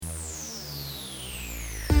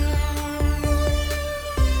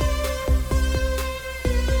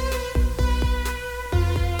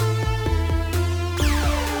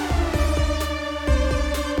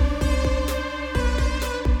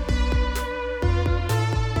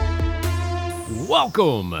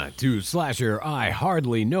Welcome to Slasher I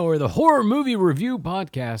Hardly Know Her, the horror movie review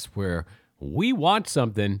podcast where we watch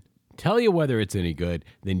something, tell you whether it's any good,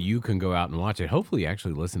 then you can go out and watch it. Hopefully you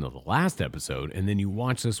actually listen to the last episode, and then you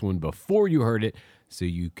watch this one before you heard it so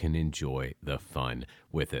you can enjoy the fun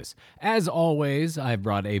with us. As always, I've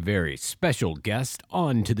brought a very special guest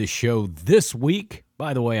onto the show this week.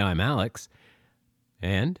 By the way, I'm Alex,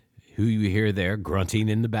 and who you hear there grunting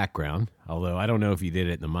in the background, although I don't know if you did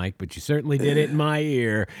it in the mic, but you certainly did it in my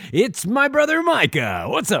ear. It's my brother Micah.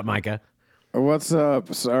 What's up, Micah? What's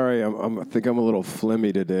up? Sorry, I think I'm a little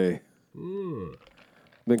phlegmy today.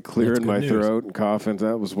 Been clearing my throat and coughing.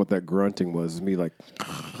 That was what that grunting was. Me like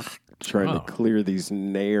trying to clear these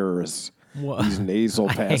nares, these nasal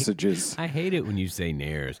passages. I hate it when you say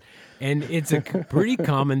nares. And it's a pretty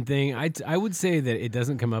common thing. I would say that it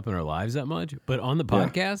doesn't come up in our lives that much, but on the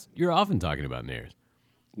podcast, you're often talking about nares.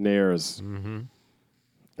 Nares. Mm-hmm.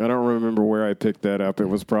 I don't remember where I picked that up. It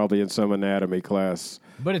was probably in some anatomy class.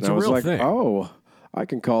 But it's a real thing. Oh, I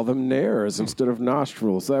can call them nares instead of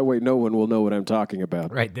nostrils. That way no one will know what I'm talking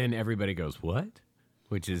about. Right, then everybody goes, what?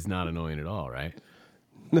 Which is not annoying at all, right?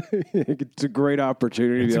 It's a great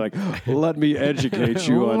opportunity to be like, let me educate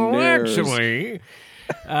you on nares. Actually...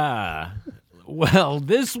 well,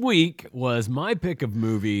 this week was my pick of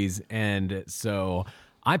movies, and so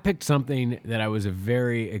I picked something that I was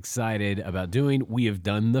very excited about doing. We have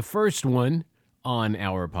done the first one on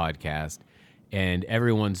our podcast, and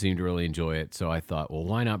everyone seemed to really enjoy it, so I thought, well,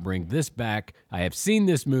 why not bring this back? I have seen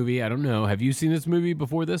this movie. I don't know. Have you seen this movie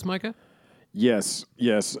before this, Micah? Yes.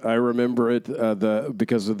 I remember it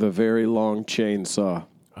because of the very long chainsaw.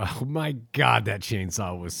 Oh, my God, that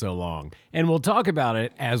chainsaw was so long. And we'll talk about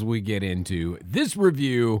it as we get into this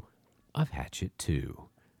review of Hatchet 2.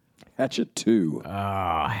 Hatchet 2.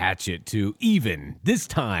 Hatchet 2. Even, this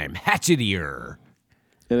time, hatchetier.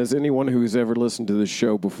 And as anyone who's ever listened to this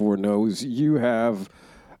show before knows, you have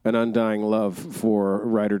an undying love for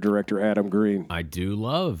writer-director Adam Green. I do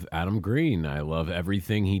love Adam Green. I love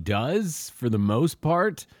everything he does, for the most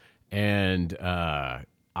part. And,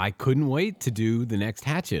 I couldn't wait to do the next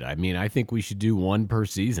Hatchet. I mean, I think we should do one per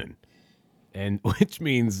season, and which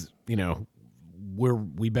means, you know,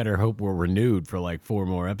 we better hope we're renewed for like 4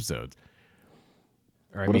 more episodes.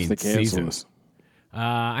 Or what if they cancel seasons. Us?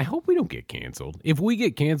 I hope we don't get canceled. If we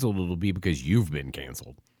get canceled, it'll be because you've been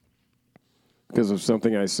canceled. Because of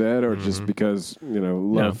something I said, or just because,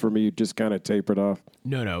 love for me just kind of tapered off?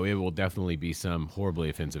 No, it will definitely be some horribly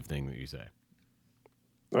offensive thing that you say.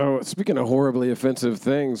 Oh, speaking of horribly offensive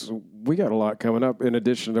things, we got a lot coming up. In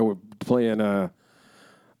addition to playing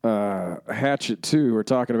Hatchet 2, we're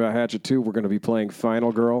talking about Hatchet 2. We're going to be playing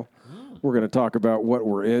Final Girl. We're going to talk about what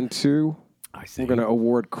we're into. I see. We're going to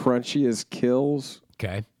award Crunchy as kills.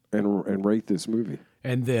 Okay. And rate this movie.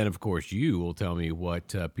 And then, of course, you will tell me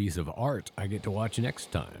what piece of art I get to watch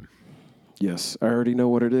next time. Yes, I already know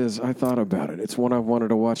what it is. I thought about it. It's one I've wanted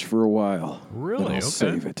to watch for a while. Really? But I'll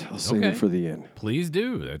save it. I'll save it for the end. Please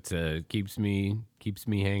do. That keeps me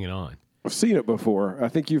hanging on. I've seen it before. I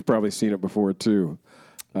think you've probably seen it before, too.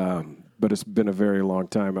 But it's been a very long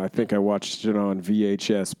time. I think I watched it on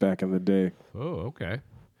VHS back in the day. Oh, okay.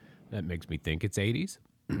 That makes me think it's 80s.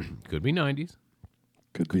 Could be 90s.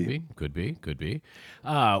 Could be.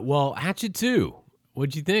 Well, Hatchet 2.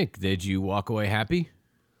 What'd you think? Did you walk away happy?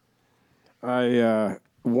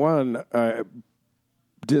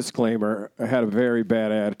 Disclaimer, I had a very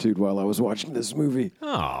bad attitude while I was watching this movie.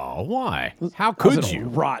 Oh, why? How could you?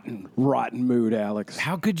 Rotten mood, Alex.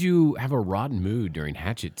 How could you have a rotten mood during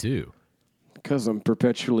Hatchet 2? Because I'm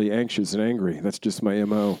perpetually anxious and angry. That's just my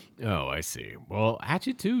MO. Oh, I see. Well,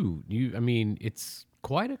 Hatchet 2, it's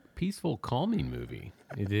quite a peaceful, calming movie.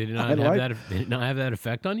 Did it not have that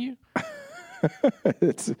effect on you?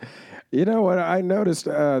 You know what? I noticed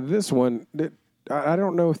this one. I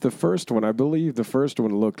don't know if the first one. I believe the first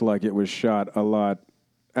one looked like it was shot a lot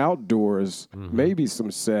outdoors. Mm-hmm. Maybe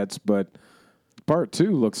some sets, but part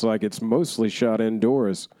 2 looks like it's mostly shot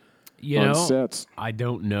indoors. On sets. I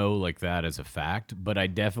don't know like that as a fact, but I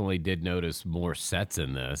definitely did notice more sets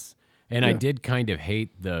in this, and I did kind of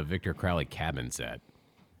hate the Victor Crowley cabin set.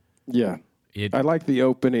 Yeah, I like the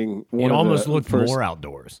opening. It almost looked more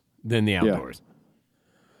outdoors than the outdoors.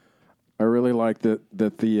 I really like that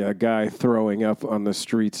the guy throwing up on the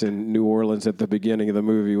streets in New Orleans at the beginning of the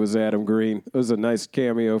movie was Adam Green. It was a nice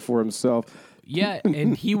cameo for himself. Yeah,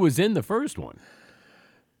 and he was in the first one.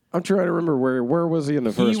 I'm trying to remember where was he in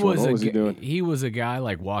the first one? What was he doing? He was a guy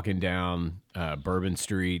like walking down Bourbon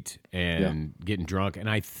Street and getting drunk. And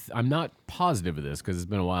I'm not positive of this because it's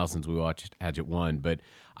been a while since we watched Hatchet 1, but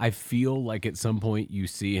I feel like at some point you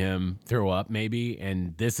see him throw up maybe,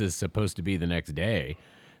 and this is supposed to be the next day.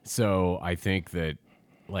 So I think that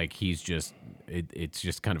like he's just it's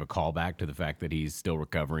just kind of a callback to the fact that he's still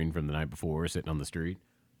recovering from the night before sitting on the street.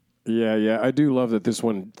 Yeah. I do love that this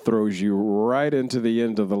one throws you right into the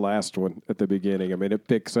end of the last one at the beginning. I mean, it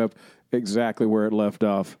picks up exactly where it left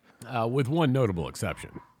off. With one notable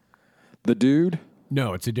exception. The dude?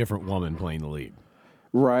 No, it's a different woman playing the lead.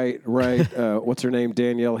 Right. What's her name?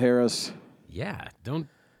 Danielle Harris? Yeah, don't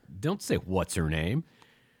say what's her name.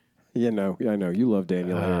 I know. You love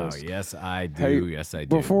Danielle Harris. Oh, yes, I do. Hey, yes, I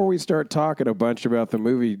do. Before we start talking a bunch about the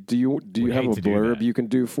movie, do you have a blurb you can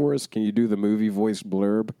do for us? Can you do the movie voice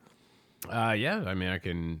blurb? Yeah. I mean,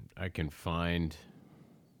 I can find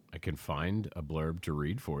a blurb to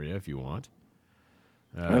read for you if you want.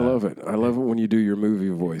 I love it. I love it when you do your movie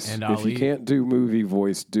voice. And if you can't do movie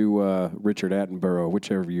voice, do Richard Attenborough,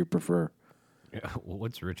 whichever you prefer.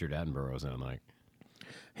 What's Richard Attenborough sound like?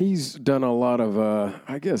 He's done a lot of,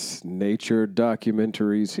 I guess, nature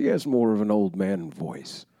documentaries. He has more of an old man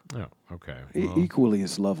voice. Oh, okay. Equally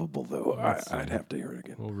as lovable, though. I'd have to hear it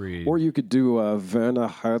again. We'll read. Or you could do Werner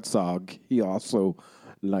Herzog. He also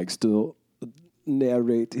likes to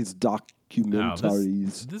narrate his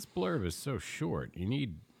documentaries. This blurb is so short. You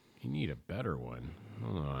need a better one.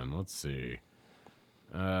 Hold on. Let's see.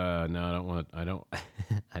 No, I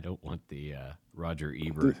don't want the Roger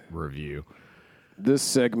Ebert review. This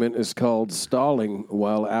segment is called Stalling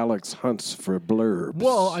While Alex Hunts for Blurbs.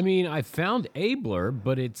 Well, I mean, I found a blurb,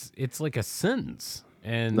 but it's like a sentence,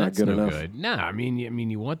 and Not that's good no enough. good. No, I mean,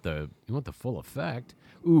 you want the full effect.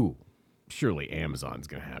 Ooh, surely Amazon's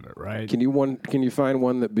gonna have it, right? Can you find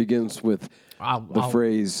one that begins with the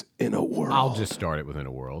phrase "in a world"? I'll just start it within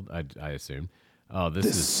a world. I assume. Oh, this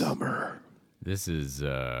is summer. This is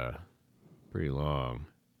pretty long.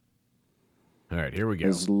 All right, here we go.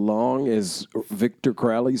 As long as Victor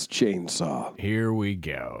Crowley's chainsaw. Here we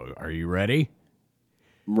go. Are you ready?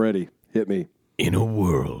 I'm ready. Hit me. In a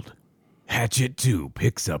world, Hatchet 2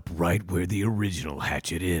 picks up right where the original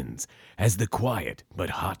Hatchet ends, as the quiet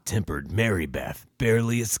but hot-tempered Mary Beth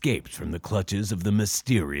barely escapes from the clutches of the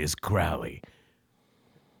mysterious Crowley.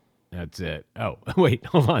 That's it. Oh, wait,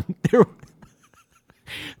 hold on.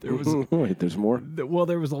 There was Wait, there's more? well,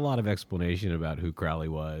 there was a lot of explanation about who Crowley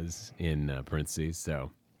was in parentheses.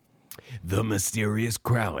 So, the mysterious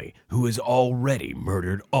Crowley, who has already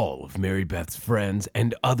murdered all of Mary Beth's friends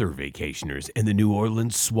and other vacationers in the New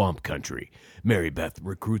Orleans swamp country. Mary Beth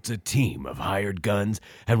recruits a team of hired guns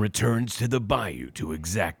and returns to the bayou to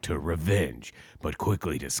exact her revenge, but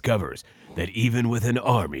quickly discovers that even with an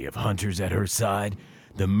army of hunters at her side,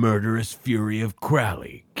 the murderous fury of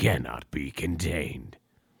Crowley cannot be contained.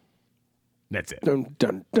 That's it. Dun,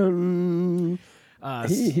 dun, dun.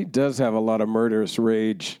 He does have a lot of murderous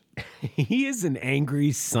rage. He is an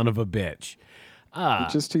angry son of a bitch.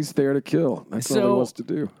 He's there to kill. That's all he wants to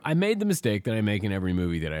do. I made the mistake that I make in every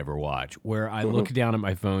movie that I ever watch, where I look down at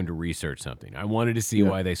my phone to research something. I wanted to see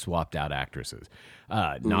why they swapped out actresses.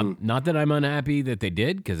 Not that I'm unhappy that they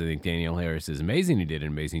did, because I think Danielle Harris is amazing. He did an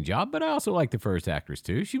amazing job, but I also like the first actress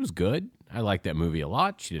too. She was good. I liked that movie a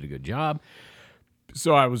lot. She did a good job.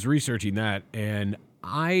 So I was researching that, and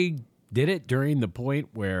I did it during the point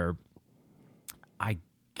where I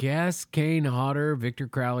guess Kane Hodder, Victor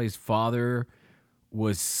Crowley's father,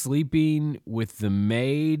 was sleeping with the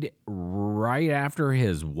maid right after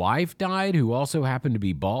his wife died, who also happened to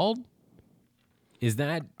be bald. Is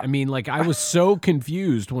that, I mean, like, I was so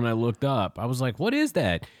confused when I looked up. I was like, what is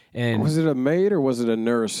that? And was it a maid or was it a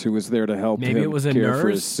nurse who was there to help Maybe him it was a care for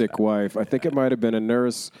nurse? his sick wife? I think it might have been a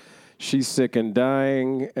nurse. She's sick and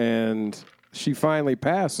dying, and she finally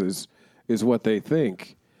passes, is what they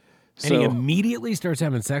think. and he immediately starts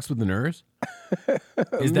having sex with the nurse?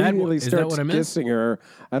 Is that what I missed? Kissing her.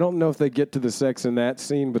 I don't know if they get to the sex in that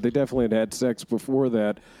scene, but they definitely had sex before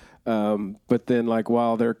that. But then, like,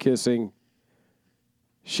 while they're kissing,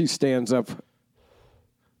 she stands up.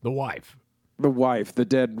 The wife. The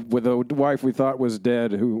wife we thought was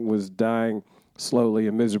dead, who was dying slowly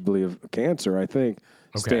and miserably of cancer, I think,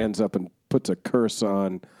 stands up and puts a curse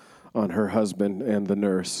on her husband and the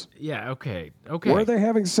nurse. Yeah, okay. Were they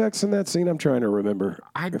having sex in that scene? I'm trying to remember.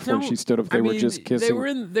 When she stood up, they were just kissing.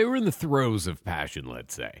 They were in the throes of passion,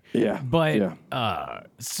 let's say. Yeah. But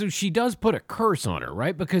so she does put a curse on her,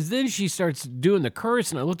 right? Because then she starts doing the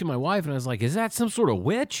curse, and I looked at my wife and I was like, "Is that some sort of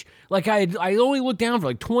witch?" Like I only looked down for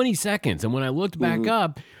like 20 seconds, and when I looked back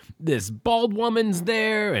up, this bald woman's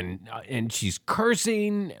there, and she's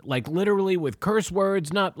cursing, like literally with curse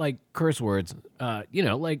words, not like curse words.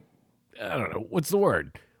 Like I don't know what's the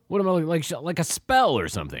word. What am I like a spell or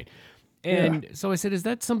something? And so I said, "Is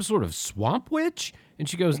that some sort of swamp witch?" And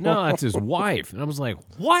she goes, "No, that's his wife." And I was like,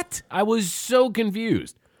 "What?" I was so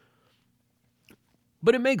confused.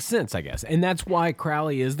 But it makes sense, I guess, and that's why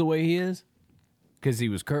Crowley is the way he is, because he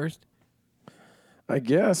was cursed. I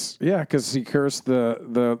guess, yeah, because he cursed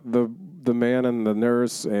the man and the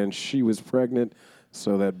nurse, and she was pregnant,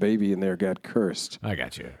 so that baby in there got cursed. I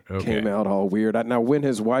got you. Okay. Came out all weird. Now, when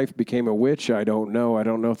his wife became a witch, I don't know. I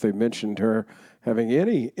don't know if they mentioned her having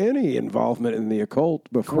any involvement in the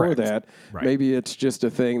occult before that. Right. Maybe it's just a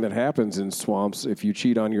thing that happens in swamps. If you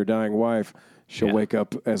cheat on your dying wife, she'll wake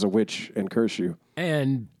up as a witch and curse you.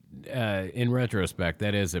 And in retrospect,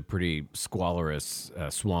 that is a pretty squalorous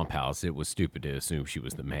swamp house. It was stupid to assume she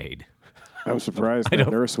was the maid. I'm surprised the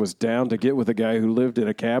nurse was down to get with a guy who lived in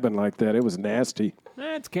a cabin like that. It was nasty.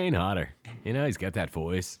 That's Kane Hodder. He's got that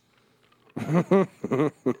voice. It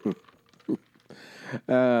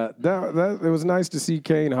was nice to see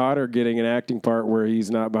Kane Hodder getting an acting part where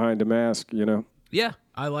he's not behind a mask, Yeah,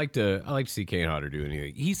 I like to see Kane Hodder do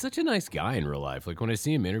anything. He's such a nice guy in real life. Like when I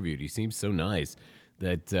see him interviewed, he seems so nice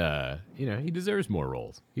that he deserves more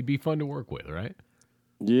roles. He'd be fun to work with, right?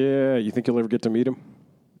 Yeah, you think you'll ever get to meet him?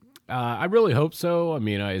 I really hope so. I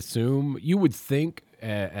mean, I assume you would think,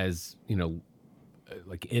 as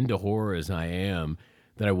like into horror as I am,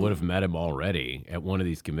 that I would have met him already at one of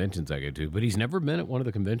these conventions I go to. But he's never been at one of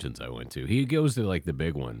the conventions I went to. He goes to like the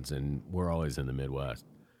big ones, and we're always in the Midwest.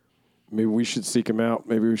 Maybe we should seek him out.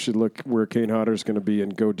 Maybe we should look where Kane Hodder's going to be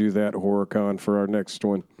and go do that HorrorCon for our next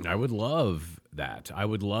one. I would love that. I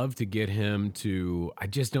would love to get him to. I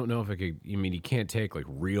just don't know if I could. I mean, you can't take like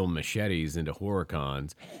real machetes into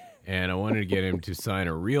HorrorCons. And I wanted to get him to sign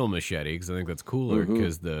a real machete because I think that's cooler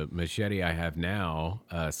because the machete I have now,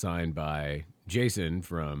 signed by Jason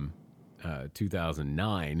from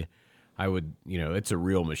 2009, I would, it's a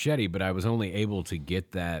real machete, but I was only able to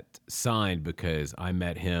get that signed because I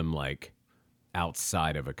met him like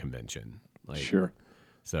outside of a convention. Like, sure.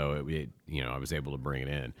 So, I was able to bring it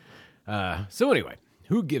in. So anyway,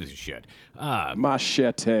 who gives a shit?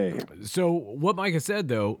 Machete. So what Micah said,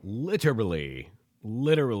 though, literally,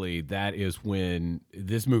 that is when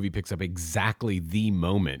this movie picks up exactly the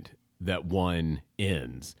moment that one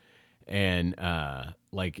ends. And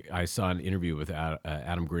like I saw an interview with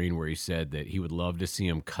Adam Green where he said that he would love to see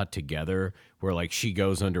them cut together, where like she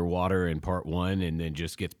goes underwater in part one and then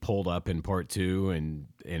just gets pulled up in part two, and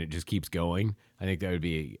it just keeps going. I think that would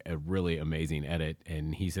be a really amazing edit.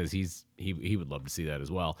 And he says he would love to see that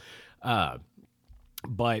as well.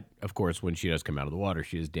 But of course, when she does come out of the water,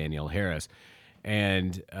 she is Danielle Harris.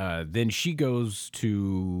 And then she goes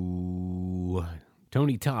to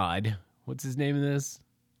Tony Todd. What's his name in this?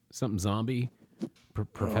 Something Zombie?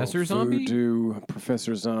 Professor Zombie? Voodoo,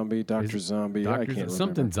 Professor Zombie, Dr. Zombie. I can't remember.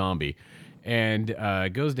 Something Zombie. And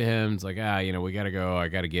goes to him. It's like, we got to go. I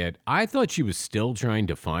got to get. I thought she was still trying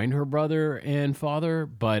to find her brother and father,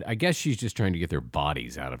 but I guess she's just trying to get their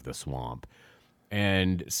bodies out of the swamp.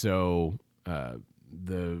 And so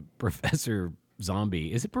the Professor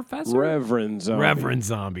Zombie, is it Professor? Reverend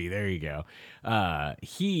Zombie. There you go.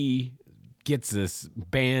 He gets this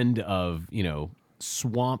band of,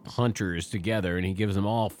 swamp hunters together, and he gives them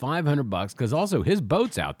all $500 because also his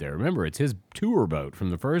boat's out there. Remember, it's his tour boat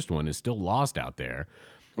from the first one is still lost out there.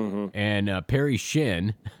 Mm-hmm. And Perry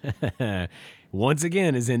Shin, once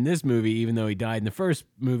again, is in this movie, even though he died in the first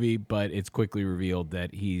movie, but it's quickly revealed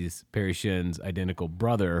that he's Perry Shin's identical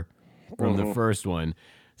brother from the first one.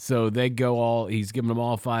 So he's giving them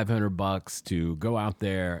all $500 to go out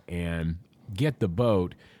there and get the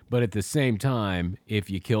boat. But at the same time, if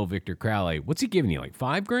you kill Victor Crowley, what's he giving you, like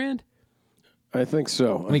 $5,000? I think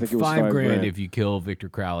so. I think it was $5,000 if you kill Victor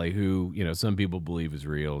Crowley, who, some people believe is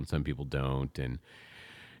real and some people don't. And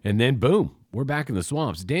then, boom, we're back in the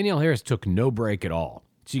swamps. Danielle Harris took no break at all.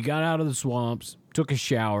 She got out of the swamps, took a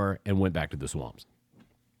shower, and went back to the swamps.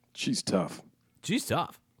 She's tough.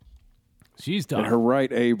 And her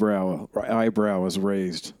right eyebrow is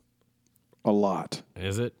raised a lot.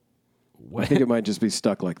 Is it? I think it might just be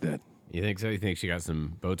stuck like that. You think so? You think she got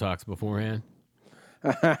some Botox beforehand?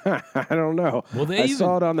 I don't know. Well, I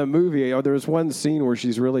saw it on the movie. There was one scene where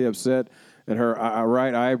she's really upset, and her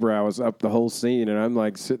right eyebrow is up the whole scene, and I'm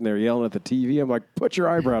like sitting there yelling at the TV. I'm like, put your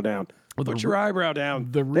eyebrow down. Put your eyebrow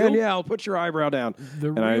down. Danielle, put your eyebrow down.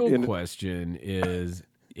 The real question is,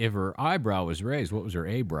 if her eyebrow was raised, what was her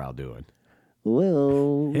A-brow doing?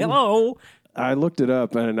 Hello. I looked it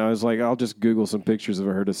up and I was like, I'll just Google some pictures of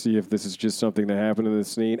her to see if this is just something that happened in the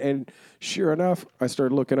scene. And sure enough, I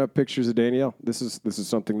started looking up pictures of Danielle. This is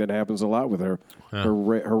something that happens a lot with her. Huh. Her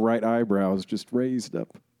right eyebrow is just raised up.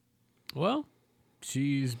 Well,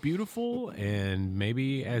 she's beautiful, and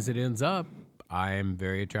maybe as it ends up, I am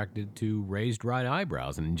very attracted to raised right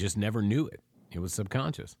eyebrows and just never knew it. It was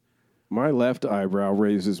subconscious. My left eyebrow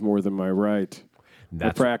raises more than my right.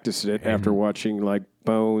 I practiced it after watching like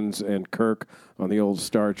Bones and Kirk on the old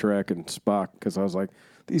Star Trek and Spock because I was like,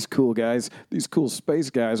 these cool guys, these cool space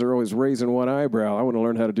guys are always raising one eyebrow. I want to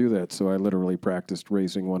learn how to do that. So I literally practiced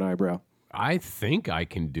raising one eyebrow. I think I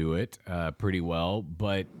can do it pretty well,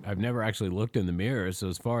 but I've never actually looked in the mirror. So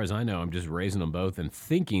as far as I know, I'm just raising them both and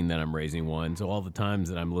thinking that I'm raising one. So all the times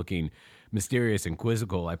that I'm looking mysterious and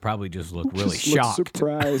quizzical, I probably just look really shocked. Look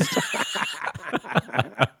surprised.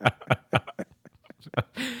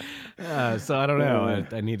 So I don't know.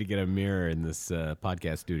 I need to get a mirror in this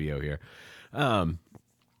podcast studio here.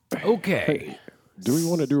 Okay. Do we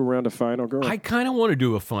want to do a round of Final Girl? I kind of want to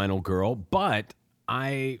do a Final Girl, but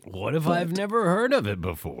what if I've never heard of it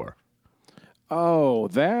before? Oh,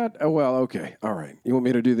 that? Oh, well, okay. All right. You want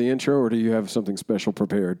me to do the intro or do you have something special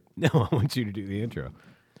prepared? No, I want you to do the intro.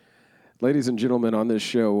 Ladies and gentlemen, on this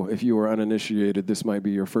show, if you are uninitiated, this might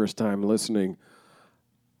be your first time listening.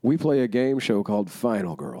 We play a game show called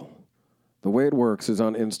Final Girl. The way it works is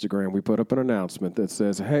on Instagram, we put up an announcement that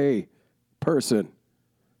says, hey, person,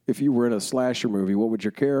 if you were in a slasher movie, what would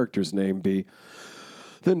your character's name be?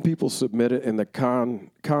 Then people submit it in the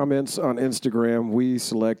comments on Instagram. We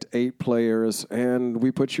select 8 players, and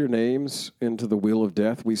we put your names into the wheel of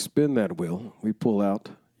death. We spin that wheel. We pull out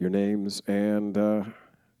your names, and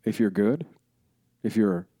if you're good, if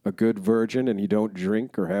you're a good virgin and you don't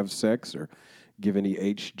drink or have sex or give any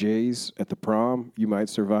HJs at the prom, you might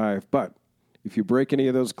survive. But if you break any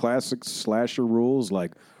of those classic slasher rules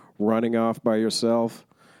like running off by yourself,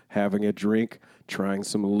 having a drink, trying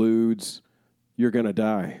some lewds, you're going to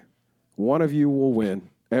die. One of you will win.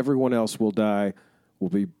 Everyone else will die, will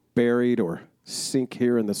be buried or sink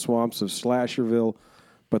here in the swamps of Slasherville.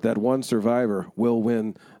 But that one survivor will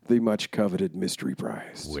win the much-coveted mystery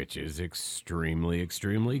prize. Which is extremely,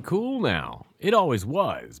 extremely cool now. It always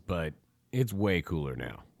was, but it's way cooler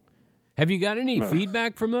now. Have you got any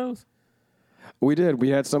feedback from those? We did. We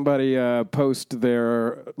had somebody post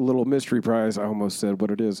their little mystery prize. I almost said what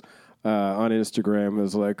it is on Instagram. It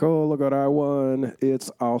was like, oh, look what I won. It's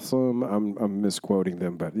awesome. I'm misquoting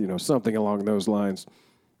them, but something along those lines.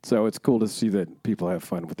 So it's cool to see that people have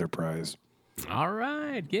fun with their prize. All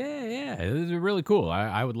right. Yeah. This is really cool.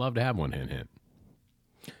 I would love to have one, hint.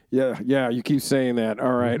 Yeah, you keep saying that.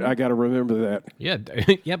 All right, I got to remember that.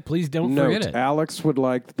 Yeah, please don't forget it. Alex would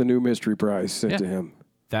like the new mystery prize sent to him.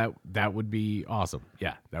 That would be awesome.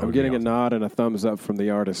 Yeah, I'm getting a nod and a thumbs up from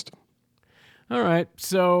the artist. All right,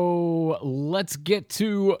 so let's get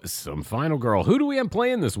to some Final Girl. Who do we have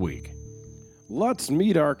playing this week? Let's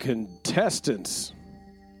meet our contestants.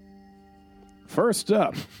 First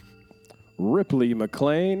up, Ripley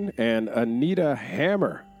McLean and Anita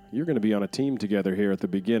Hammer. You're going to be on a team together here at the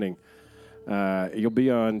beginning. You'll be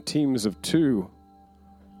on teams of 2.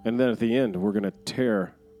 And then at the end, we're going to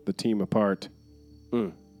tear the team apart.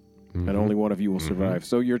 And only one of you will survive.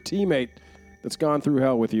 So your teammate that's gone through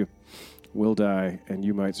hell with you will die, and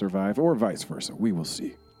you might survive, or vice versa. We will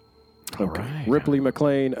see. Okay. All right. Ripley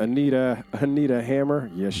McLean, Anita Hammer.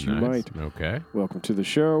 Yes, you might. Okay. Welcome to the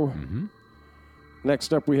show.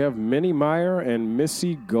 Next up, we have Minnie Meyer and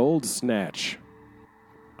Missy Goldsnatch.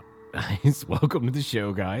 Nice. Welcome to the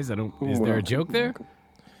show, guys. Is there a joke there?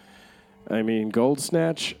 I mean,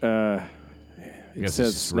 Goldsnatch. It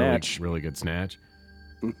says snatch. Really good snatch.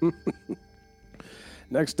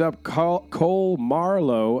 Next up, Cole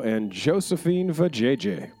Marlowe and Josephine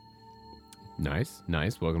Vajeje. Nice.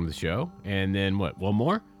 Welcome to the show. And then what? One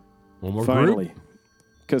more Finally, group?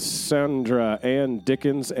 Cassandra Ann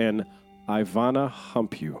Dickens and Ivana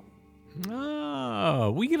Humpu.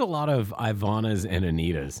 Oh, we get a lot of Ivanas and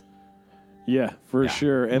Anitas. Yeah, for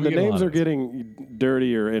sure. And the names are getting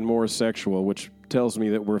dirtier and more sexual, which tells me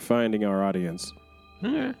that we're finding our audience.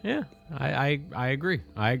 Yeah. I agree.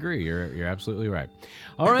 You're absolutely right.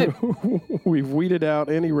 All right. We've weeded out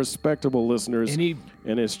any respectable listeners,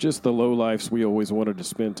 and it's just the lowlifes we always wanted to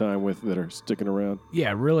spend time with that are sticking around.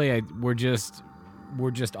 Yeah, really, we're just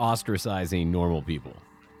ostracizing normal people.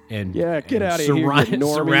 And get out of here,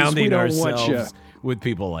 normies. Surrounding ourselves with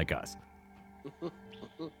people like us.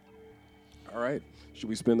 All right. Should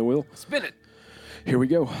we spin the wheel? Spin it. Here we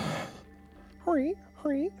go.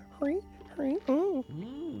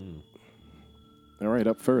 All right,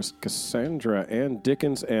 up first, Cassandra Ann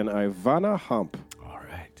Dickens and Ivana Hump. All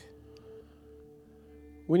right.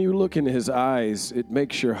 When you look in his eyes, it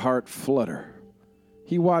makes your heart flutter.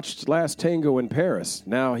 He watched Last Tango in Paris.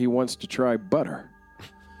 Now he wants to try butter.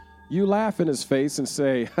 You laugh in his face and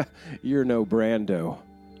say, you're no Brando.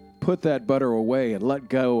 Put that butter away and let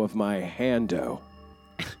go of my hando.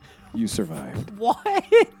 You survived.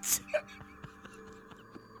 What?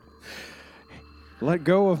 Let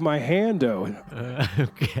go of my hando.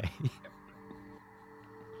 Okay.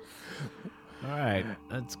 All right.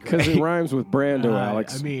 That's great. Because it rhymes with Brando,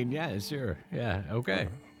 Alex. I mean, yeah, sure. Yeah, okay.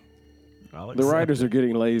 The writers are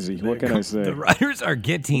getting lazy. What can I say? The writers are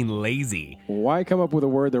getting lazy. Why come up with a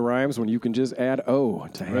word that rhymes when you can just add O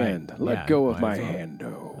to hand? Let go of my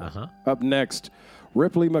hando. Uh-huh. Up next,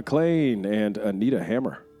 Ripley McLean and Anita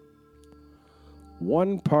Hammer.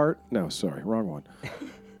 Wrong one.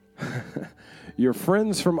 Your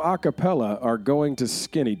friends from Acapella are going to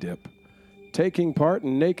skinny dip. Taking part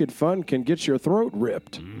in naked fun can get your throat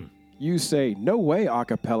ripped. You say, no way,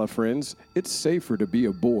 Acapella friends. It's safer to be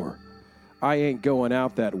a bore. I ain't going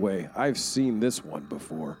out that way. I've seen this one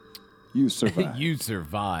before. You survive. You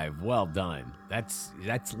survive. Well done. That's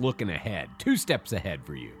looking ahead. 2 steps ahead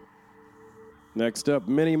for you. Next up,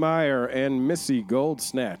 Minnie Meyer and Missy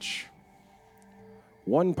Goldsnatch.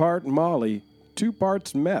 1 part Molly, 2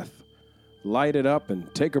 parts meth. Light it up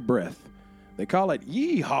and take a breath. They call it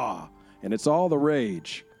yee-haw, and it's all the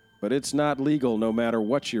rage. But it's not legal no matter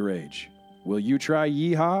what your age. Will you try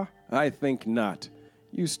yee-haw? I think not.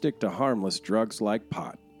 You stick to harmless drugs like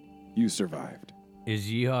pot. You survived. Is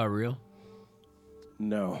yeehaw real?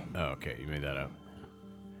 No. Oh, okay. You made that up.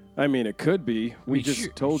 I mean, it could be. We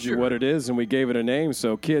just told you what it is, and we gave it a name.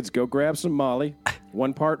 So, kids, go grab some Molly.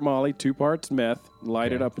 1 part Molly, 2 parts meth.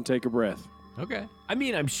 Light it up and take a breath. Okay. I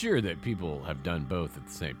mean, I'm sure that people have done both at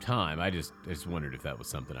the same time. I just wondered if that was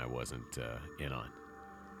something I wasn't in on.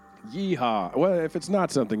 Yeehaw. Well, if it's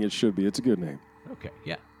not something, it should be. It's a good name. Okay.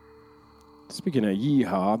 Yeah. Speaking of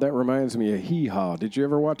yeehaw, that reminds me of Hee Haw. Did you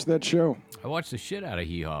ever watch that show? I watched the shit out of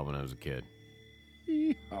Hee Haw when I was a kid.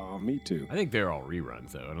 Oh, me too. I think they're all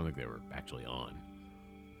reruns, though. I don't think they were actually on.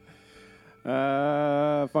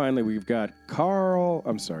 Finally, we've got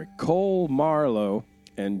Cole Marlowe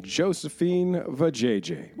and Josephine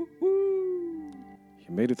Vajayjay. You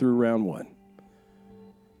made it through round 1.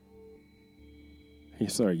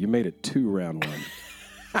 You made it to round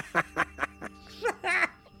 1.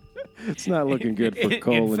 It's not looking good for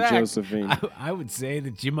Cole and Josephine. I would say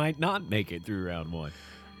that you might not make it through round 1. I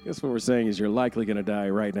guess what we're saying is you're likely going to die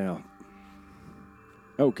right now.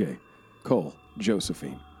 Okay, Cole,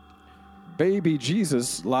 Josephine. Baby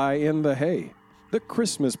Jesus lie in the hay. The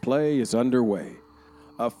Christmas play is underway.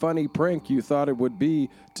 A funny prank you thought it would be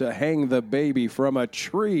to hang the baby from a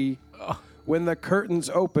tree. When the curtains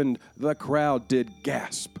opened, the crowd did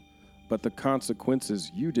gasp. But the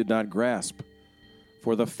consequences you did not grasp.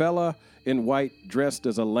 For the fella in white dressed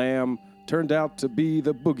as a lamb turned out to be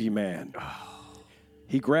the boogeyman.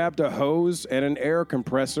 He grabbed a hose and an air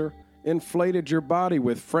compressor, inflated your body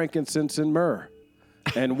with frankincense and myrrh.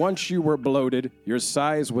 And once you were bloated, your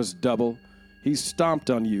size was double. He stomped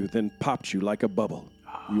on you, then popped you like a bubble.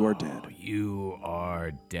 You are dead. You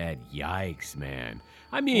are dead. Yikes, man.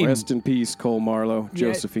 I mean... Rest in peace, Cole Marlowe,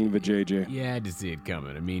 Josephine Vajayjay. You had to see it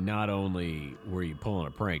coming. I mean, not only were you pulling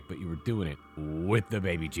a prank, but you were doing it with the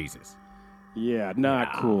baby Jesus. Yeah,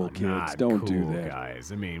 not cool, kids. Not Don't cool, do that.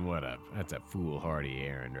 Guys. I mean, that's a foolhardy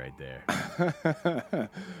errand right there.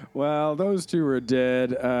 Well, those 2 are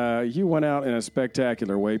dead. You went out in a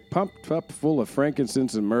spectacular way, pumped up full of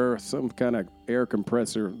frankincense and myrrh, some kind of air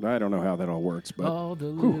compressor. I don't know how that all works, but all the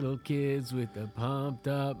little kids with the pumped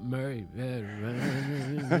up Murray.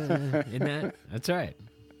 That's right.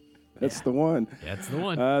 That's the one. That's the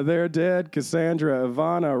one. They're dead. Cassandra,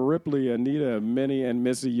 Ivana, Ripley, Anita, Minnie, and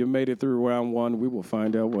Missy. You made it through round 1. We will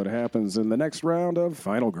find out what happens in the next round of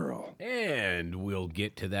Final Girl. And we'll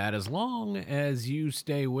get to that as long as you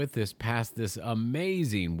stay with us past this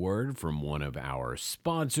amazing word from one of our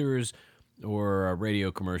sponsors or a radio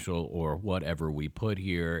commercial or whatever we put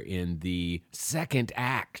here in the second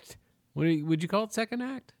act. Would you call it second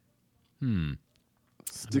act?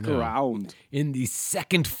 Stick around. In the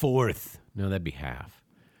second fourth. No, that'd be half.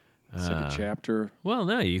 Second chapter. Well,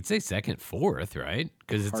 no, you'd say second fourth, right?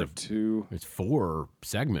 Because Part 2. It's 4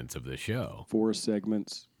 segments of the show. 4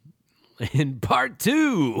 segments. In part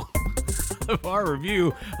 2 of our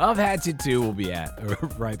review of Hatchet 2, we'll be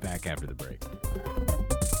right back after the break.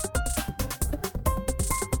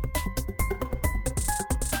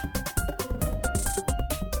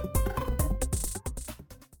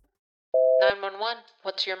 911,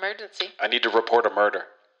 what's your emergency? I need to report a murder.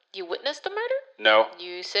 You witnessed a murder? No.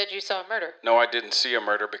 You said you saw a murder. No, I didn't see a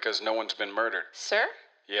murder because no one's been murdered. Sir?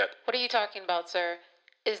 Yet. What are you talking about, sir?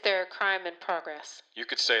 Is there a crime in progress? You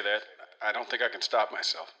could say that. I don't think I can stop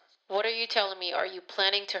myself. What are you telling me? Are you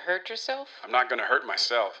planning to hurt yourself? I'm not going to hurt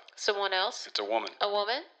myself. Someone else? It's a woman. A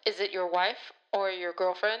woman? Is it your wife or your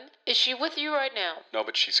girlfriend? Is she with you right now? No,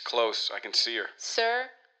 but she's close. I can see her. Sir,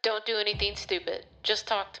 don't do anything stupid. Just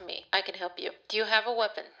talk to me. I can help you. Do you have a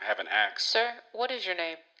weapon? I have an axe. Sir, what is your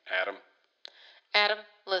name? Adam. Adam,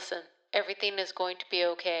 listen. Everything is going to be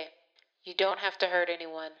okay. You don't have to hurt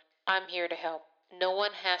anyone. I'm here to help. No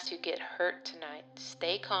one has to get hurt tonight.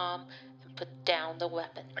 Stay calm and put down the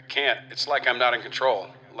weapon. I can't. It's like I'm not in control.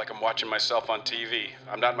 Like I'm watching myself on TV.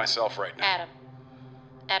 I'm not myself right now.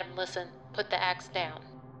 Adam, listen. Put the axe down.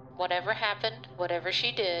 Whatever happened, whatever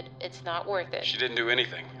she did, it's not worth it. She didn't do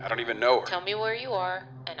anything. I don't even know her. Tell me where you are,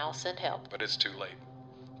 and I'll send help. But it's too late.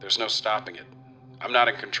 There's no stopping it. I'm not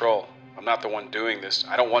in control. I'm not the one doing this.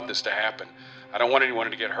 I don't want this to happen. I don't want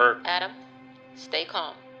anyone to get hurt. Adam, stay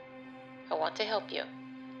calm. I want to help you.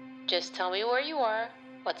 Just tell me where you are.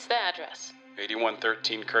 What's the address?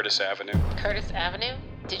 8113 Curtis Avenue. Curtis Avenue?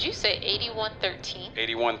 Did you say 8113?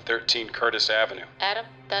 8113 Curtis Avenue. Adam,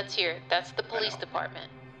 that's here. That's the police department.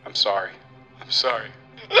 I'm sorry. I'm sorry.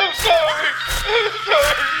 I'm sorry. I'm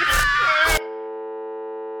sorry.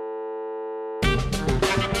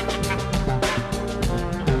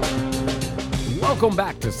 Welcome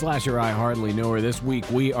back to Slasher I Hardly Know Her. This week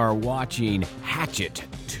we are watching Hatchet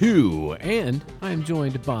 2, and I'm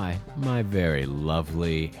joined by my very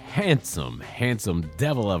lovely, handsome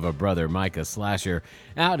devil of a brother, Micah Slasher,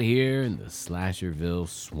 out here in the Slasherville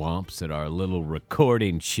swamps at our little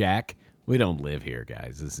recording shack. We don't live here,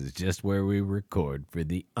 guys. This is just where we record for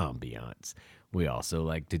the ambiance. We also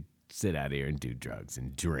like to sit out here and do drugs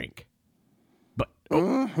and drink. But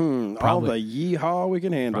all the yeehaw we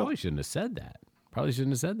can handle. Probably shouldn't have said that.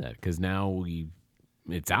 Because now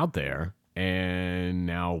it's out there, and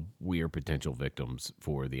now we are potential victims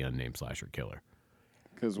for the unnamed slasher killer.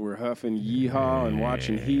 Because we're huffing yeehaw and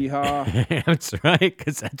watching hee-haw. That's right,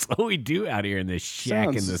 because that's what we do out here in this shack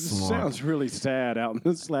in the swamp. Sounds really sad out in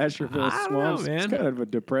the Slasherville swamps. Man. It's kind of a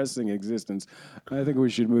depressing existence. I think we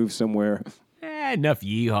should move somewhere. Enough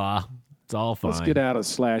yeehaw. It's all fine. Let's get out of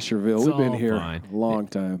Slasherville. It's We've been all here fine. a long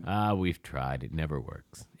time. We've tried. It never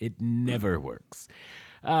works.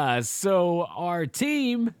 So our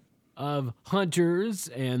team of hunters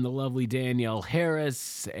and the lovely Danielle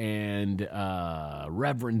Harris and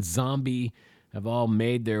Reverend Zombie have all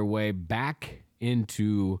made their way back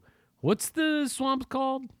into, what's the swamp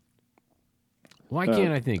called? Why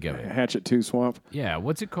can't I think of it? Hatchet 2 swamp. Yeah,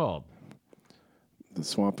 what's it called? The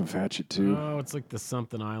swamp of Hatchet 2. Oh, it's like the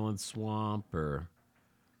something island swamp or...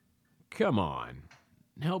 Come on.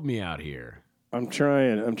 Help me out here. I'm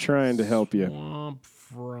trying to help you. Swamp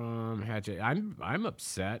from Hatchet. I'm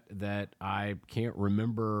upset that I can't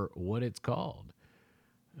remember what it's called.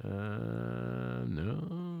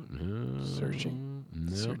 No. Searching.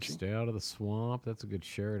 Stay out of the swamp. That's a good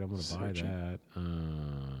shirt. I'm going to buy that.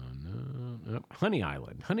 No. Honey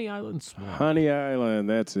Island. Honey Island Swamp. Honey Island,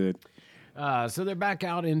 that's it. So they're back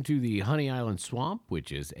out into the Honey Island Swamp,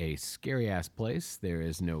 which is a scary-ass place. There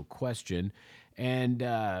is no question. And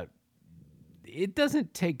it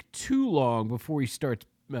doesn't take too long before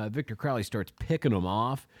Victor Crowley starts picking them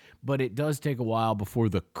off, but it does take a while before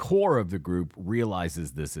the core of the group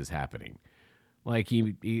realizes this is happening. Like,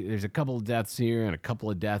 there's a couple of deaths here and a couple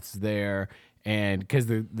of deaths there, and because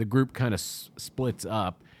the group kind of splits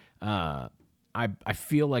up, I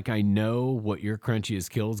feel like I know what your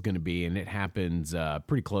crunchiest kill is going to be, and it happens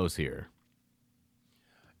pretty close here.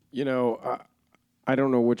 You know, I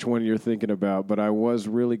don't know which one you're thinking about, but I was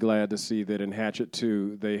really glad to see that in Hatchet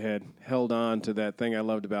 2, they had held on to that thing I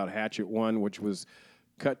loved about Hatchet 1, which was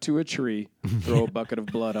cut to a tree, throw a bucket of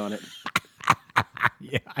blood on it.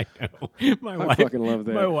 Yeah, I know. I fucking love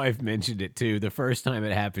that. My wife mentioned it, too. The first time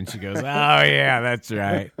it happened, she goes, oh, yeah, that's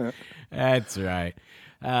right. That's right.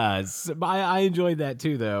 So I enjoyed that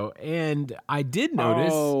too, though, and I did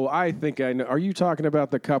notice. Oh, I think I know. Are you talking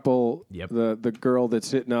about the couple? Yep. The girl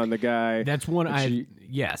that's hitting on the guy. That's one.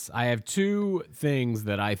 Yes, I have two things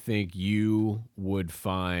that I think you would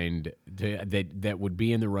find that would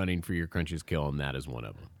be in the running for your crunchiest kill, and that is one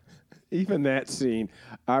of them. Even that scene,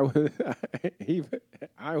 I was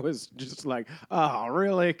I was just like, oh,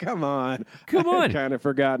 really? Come on. Come I on. had kind of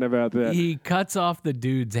forgotten about that. He cuts off the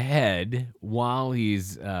dude's head while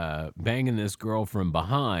he's banging this girl from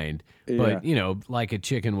behind. But, like a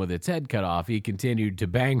chicken with its head cut off, he continued to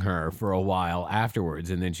bang her for a while afterwards.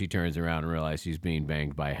 And then she turns around and realizes she's being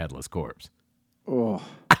banged by a headless corpse. Oh,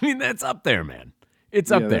 I mean, that's up there, man. It's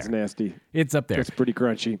up there. That's nasty. It's up there. That's pretty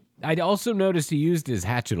crunchy. I'd also noticed he used his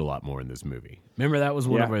hatchet a lot more in this movie. Remember, that was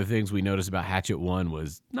one of the things we noticed about Hatchet 1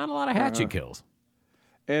 was not a lot of hatchet kills.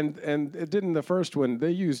 And it didn't the first one.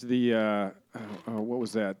 They used the what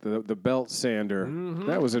was that? The belt sander.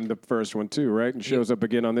 That was in the first one too, right? And shows up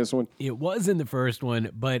again on this one. It was in the first one,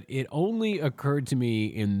 but it only occurred to me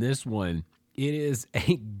in this one. It is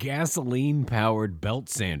a gasoline-powered belt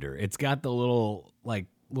sander. It's got the little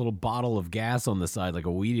bottle of gas on the side like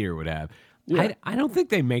a weed eater would have. Yeah. I don't think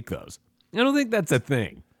they make those. I don't think that's a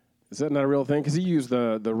thing. Is that not a real thing? Because he used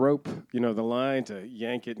the rope, the line to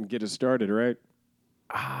yank it and get it started, right?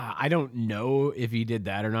 I don't know if he did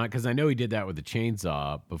that or not, because I know he did that with the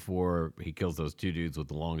chainsaw before he kills those two dudes with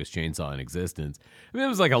the longest chainsaw in existence. I mean, it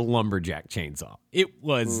was like a lumberjack chainsaw. It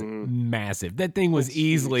was massive. That thing was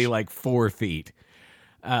easily like 4 feet.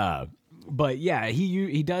 But yeah,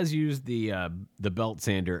 he does use the belt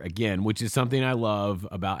sander again, which is something I love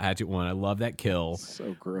about Hatchet 1. I love that kill.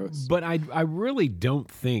 So gross. But I really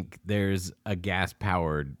don't think there's a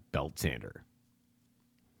gas-powered belt sander.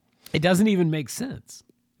 It doesn't even make sense.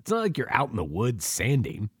 It's not like you're out in the woods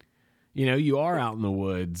sanding. You are out in the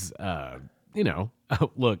woods.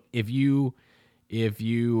 Look, if you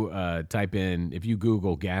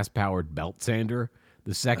Google gas-powered belt sander,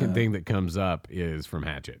 the second thing that comes up is from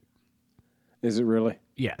Hatchet. Is it really?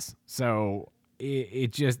 Yes. So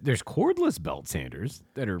it just, there's cordless belt sanders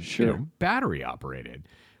that are battery operated.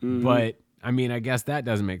 Mm-hmm. But I mean, I guess that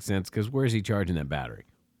doesn't make sense because where's he charging that battery?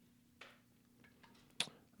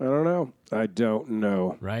 I don't know. I don't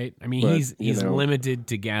know. Right? I mean, he's limited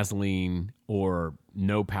to gasoline or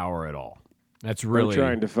no power at all. That's really. I'm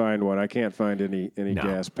trying to find one. I can't find any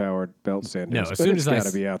gas-powered belt sanders. No, as soon as it's got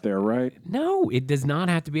to be out there, right? No, it does not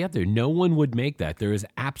have to be out there. No one would make that. There is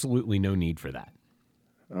absolutely no need for that.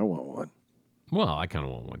 I want one. Well, I kind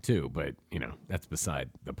of want one too, but that's beside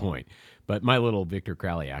the point. But my little Victor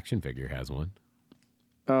Crowley action figure has one.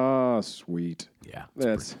 Oh, sweet. Yeah,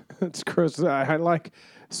 that's gross. I like.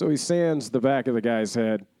 So he sands the back of the guy's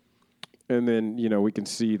head, and then we can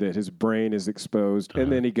see that his brain is exposed, and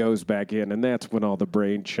then he goes back in, and that's when all the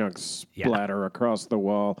brain chunks splatter across the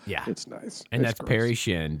wall. Yeah, it's nice. And it's that's gross. Perry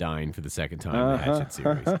Shin dying for the second time in the Hatchet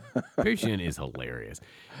series. Perry Shin is hilarious.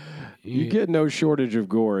 You get no shortage of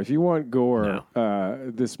gore. If you want gore,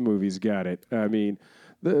 this movie's got it. I mean,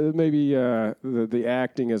 maybe the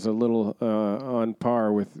acting is a little on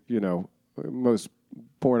par with most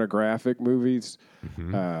pornographic movies,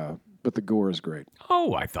 but the gore is great.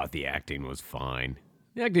 Oh, I thought the acting was fine.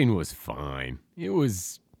 The acting was fine. It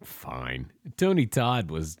was fine. Tony Todd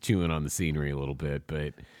was chewing on the scenery a little bit,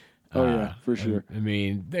 but for sure. I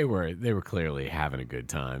mean, they were clearly having a good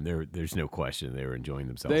time. There's no question they were enjoying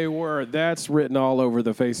themselves. They were. That's written all over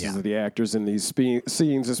the faces of the actors in these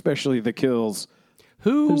scenes, especially the kills.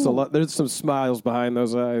 There's some smiles behind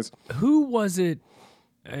those eyes. Who was it?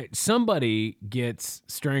 Somebody gets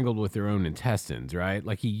strangled with their own intestines, right?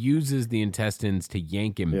 Like he uses the intestines to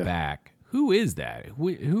yank him back. Who is that?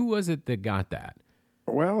 Who was it that got that?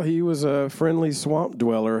 Well, he was a friendly swamp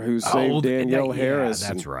dweller who saved Danielle Harris.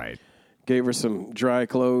 That's right. Gave her some dry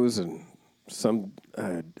clothes and some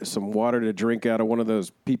water to drink out of one of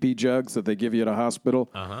those pee-pee jugs that they give you at a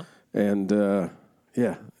hospital. And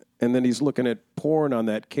and then he's looking at porn on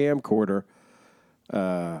that camcorder.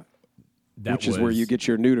 Which is where you get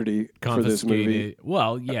your nudity for this movie.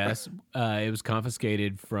 Well, yes. It was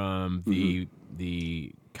confiscated from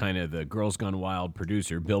the kind of the Girls Gone Wild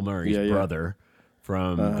producer, Bill Murray's brother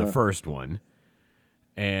from the first one.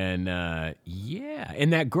 And,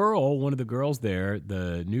 and that girl, one of the girls there,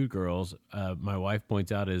 the nude girls, my wife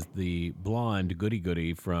points out is the blonde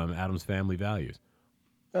goody-goody from Addams Family Values.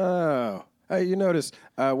 Oh. You notice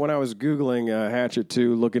when I was Googling Hatchet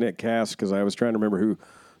 2, looking at cast, because I was trying to remember who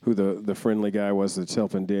the friendly guy was that's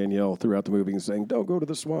helping Danielle throughout the movie and saying, don't go to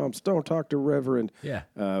the swamps, don't talk to Reverend. Yeah.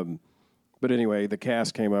 But anyway, the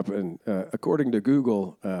cast came up, and according to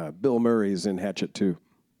Google, Bill Murray's in Hatchet 2.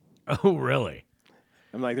 Oh, really?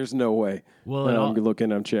 I'm like, there's no way. Well, I'm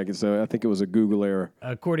looking, I'm checking. So I think it was a Google error.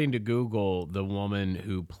 According to Google, the woman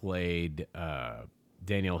who played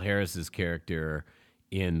Danielle Harris's character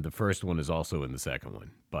in the first one is also in the second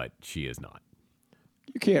one, but she is not.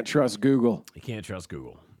 You can't trust Google. You can't trust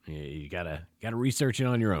Google. You gotta research it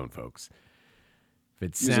on your own, folks. If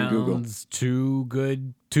it Using Google. sounds too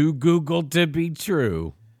good to Google to be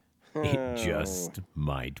true, it just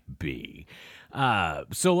might be.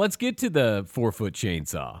 So let's get to the 4-foot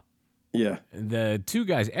chainsaw. Yeah. The two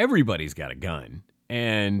guys, everybody's got a gun,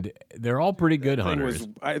 and they're all pretty good hunters.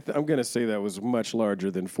 I'm going to say that was much larger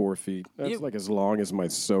than 4 feet. That's like as long as my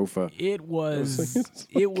sofa. It was it's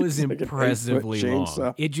like an impressively 8-foot long.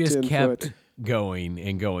 chainsaw, It just 10 kept foot. going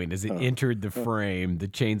and going. As it entered the frame, the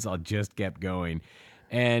chainsaw just kept going.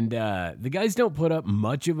 And the guys don't put up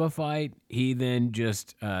much of a fight. He then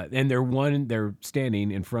just and they're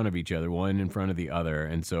standing in front of each other, one in front of the other.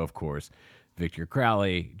 And so, of course, Victor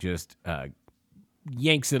Crowley just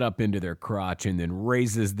yanks it up into their crotch and then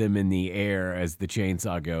raises them in the air as the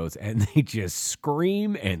chainsaw goes. And they just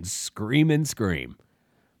scream and scream and scream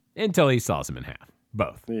until he saws them in half,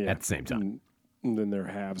 both at the same time. And then their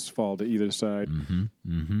halves fall to either side.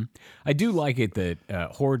 I do like it that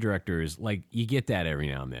horror directors, like, you get that every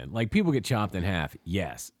now and then. Like, people get chopped in half,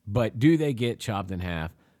 yes. But do they get chopped in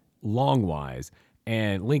half long-wise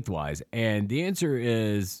and lengthwise? And the answer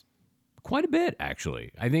is quite a bit,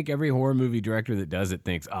 actually. I think every horror movie director that does it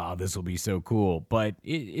thinks, this will be so cool. But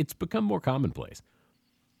it's become more commonplace.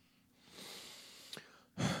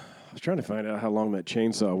 I was trying to find out how long that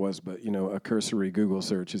chainsaw was, but, a cursory Google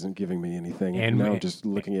search isn't giving me anything. And now I'm just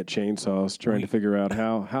looking at chainsaws, trying to figure out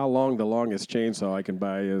how long the longest chainsaw I can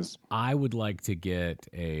buy is. I would like to get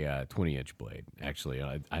a 20-inch blade, actually.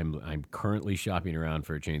 I'm currently shopping around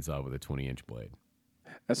for a chainsaw with a 20-inch blade.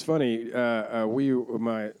 That's funny.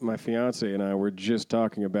 My fiance and I were just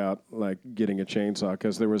talking about like getting a chainsaw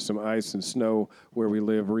because there was some ice and snow where we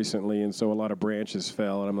live recently, and so a lot of branches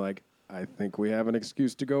fell. And I'm like, I think we have an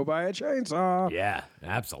excuse to go buy a chainsaw. Yeah,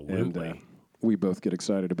 absolutely. And we both get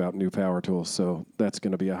excited about new power tools, so that's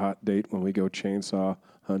going to be a hot date when we go chainsaw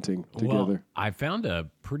hunting together. Well, I found a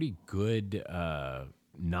pretty good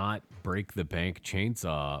not break the bank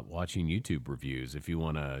chainsaw watching YouTube reviews. If you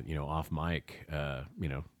want to, off mic,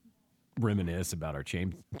 reminisce about our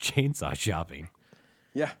chainsaw shopping.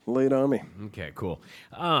 Yeah, lay it on me. Okay, cool.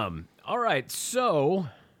 All right, so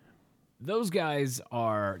those guys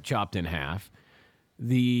are chopped in half.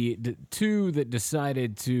 The two that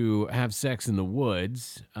decided to have sex in the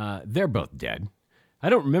woods, they're both dead. I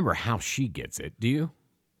don't remember how she gets it. Do you?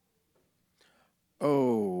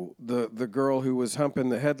 Oh, the girl who was humping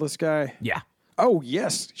the headless guy? Yeah. Oh,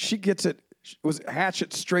 yes. She gets it. Was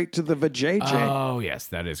hatchet straight to the vajayjay. Oh, yes,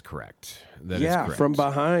 that is correct. That is correct. From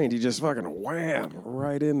behind. He just fucking wham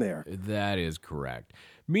right in there. That is correct.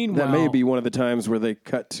 Meanwhile, That may be one of the times where they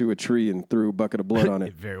cut to a tree and threw a bucket of blood on it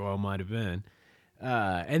it. very well might have been.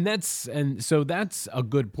 And so that's a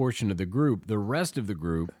good portion of the group. The rest of the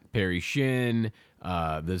group, Perry Shin,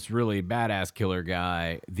 this really badass killer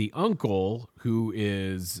guy, the uncle who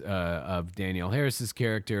is of Danielle Harris's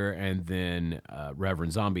character, and then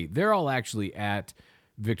Reverend Zombie. They're all actually at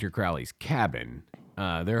Victor Crowley's cabin.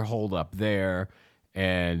 They're holed up there,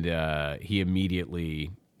 and he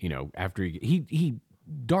immediately, after he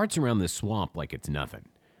darts around this swamp like it's nothing.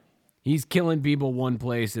 He's killing people one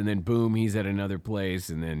place, and then boom, he's at another place,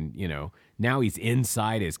 and then, now he's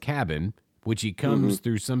inside his cabin, which he comes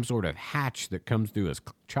through some sort of hatch that comes through his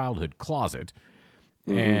childhood closet,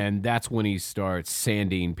 and that's when he starts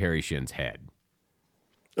sanding Perry Shin's head.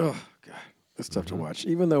 Oh, God. That's tough to watch.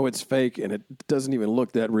 Even though it's fake and it doesn't even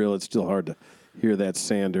look that real, it's still hard to hear that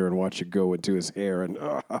sander and watch it go into his hair. And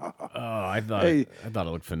I thought it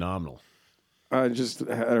looked phenomenal. I just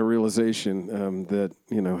had a realization that,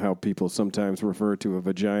 how people sometimes refer to a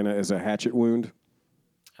vagina as a hatchet wound.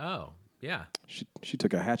 Oh, yeah. She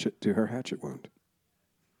took a hatchet to her hatchet wound.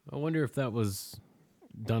 I wonder if that was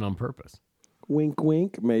done on purpose. Wink,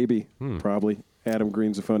 wink, maybe. Probably. Adam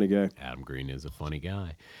Green's a funny guy. Adam Green is a funny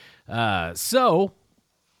guy. So,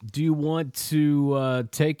 do you want to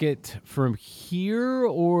take it from here,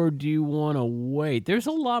 or do you want to wait? There's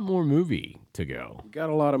a lot more movie to go. Got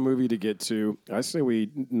a lot of movie to get to. I say we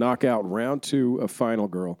knock out round 2 of Final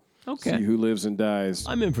Girl. Okay. See who lives and dies.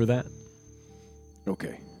 I'm in for that.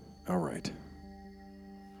 Okay. All right.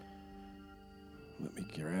 Let me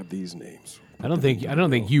grab these names. I don't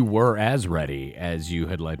think you were as ready as you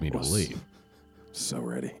had led me to believe. So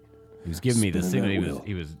ready. He was giving me the Spinning signal. that wheel.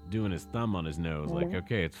 He was doing his thumb on his nose, like,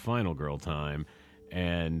 okay, it's Final Girl time,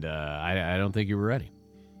 and I don't think you were ready.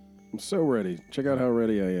 I'm so ready. Check out how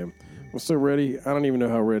ready I am. I'm so ready. I don't even know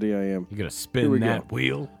how ready I am. You gotta spin that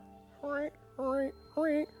wheel.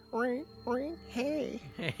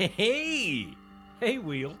 Hey,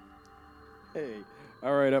 wheel. Hey.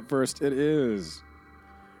 All right, up first, it is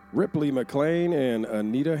Ripley McLean and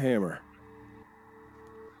Anita Hammer.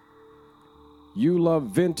 You love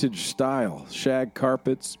vintage style, shag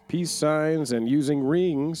carpets, peace signs, and using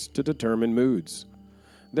rings to determine moods.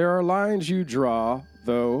 There are lines you draw,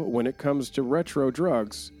 though, when it comes to retro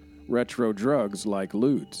drugs like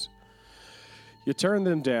lewds. You turn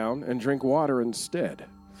them down and drink water instead,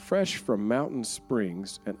 fresh from mountain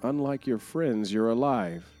springs, and unlike your friends, you're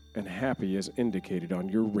alive and happy as indicated on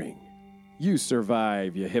your ring. You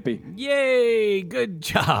survive, you hippie. Yay! Good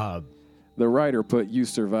job. The writer put "you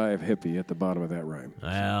survive, hippie" at the bottom of that rhyme.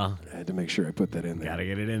 Well, I had to make sure I put that in there. gotta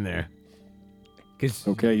get it in there.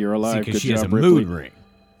 Okay, you're alive. Because Good she has a job, Ripley. mood ring.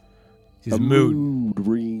 She's A mood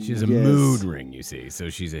ring. She has a yes. mood ring, you see. So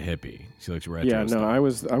she's a hippie. She looks retro. Yeah, no,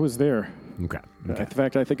 style. I was there. Okay. In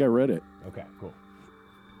fact, I think I read it. Okay, cool.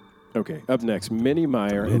 Okay, up next, Minnie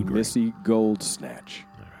Meyer Mood and ring. Missy Goldsnatch.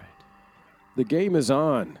 All right. The game is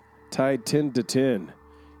on, tied 10 to 10.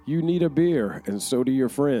 You need a beer, and so do your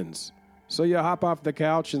friends. So you hop off the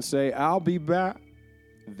couch and say, "I'll be back."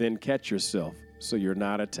 Then catch yourself so you're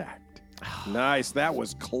not attacked. Nice, that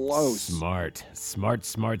was close. Smart.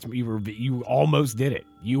 You almost did it.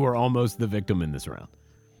 You were almost the victim in this round.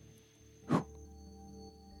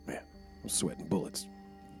 Man, I'm sweating bullets.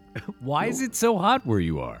 Why is it so hot where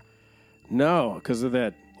you are? No, because of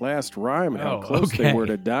that last rhyme and how Oh, close okay. they were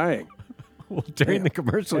to dying. Well, during Yeah. the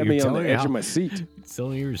commercial, Had you're me on telling the me edge how, of my seat.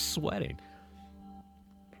 telling me you're sweating.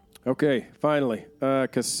 Okay, finally,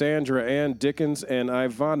 Cassandra Ann Dickens and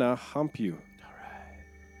Ivana hump you.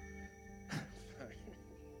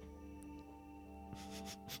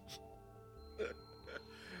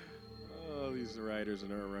 Oh, these writers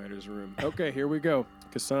in our writers' room. Okay, here we go.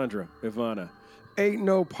 Cassandra, Ivana. Ain't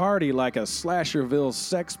no party like a Slasherville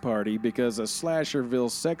sex party because a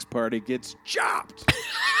Slasherville sex party gets chopped.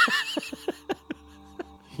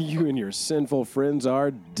 You and your sinful friends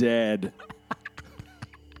are dead.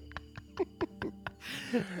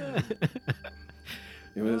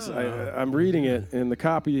 It was. I'm reading it, and the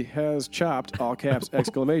copy has chopped, all caps,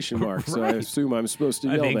 exclamation mark. So I Right. assume I'm supposed to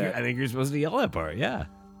I yell think that. you're supposed to yell that part, yeah.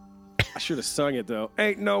 I should have sung it though.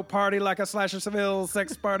 Ain't no party like a Slasherville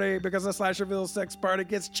sex party because a Slasherville sex party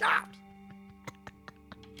gets chopped.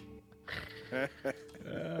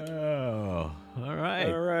 Oh, all right.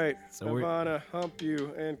 All right, So we're- Ivana, hump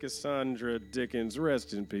you, and Cassandra Dickens,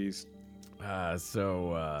 rest in peace.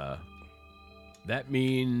 So that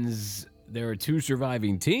means there are two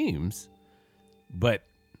surviving teams, but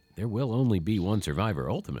there will only be one survivor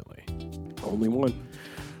ultimately. Only one.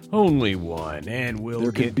 Only one, and we'll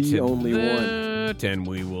There get could be to only that, and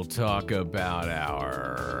we will talk about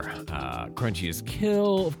our crunchiest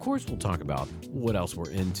kill. Of course, we'll talk about what else we're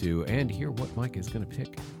into and hear what Mike is going to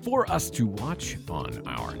pick for us to watch on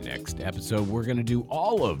our next episode. We're going to do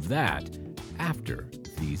all of that after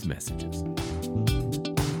these messages.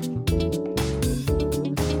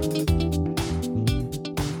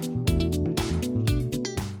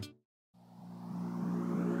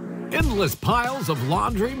 Endless piles of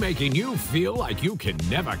laundry making you feel like you can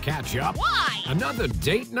never catch up? Why? Another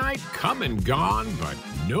date night come and gone, but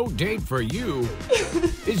no date for you.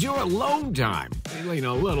 Is your alone time feeling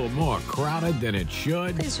a little more crowded than it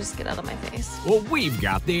should? Please just get out of my face. Well, we've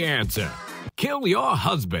got the answer. Kill your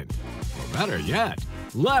husband. Or better yet,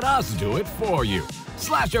 let us do it for you.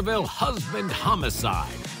 Slasherville Husband Homicide.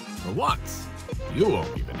 For once, you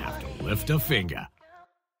won't even have to lift a finger.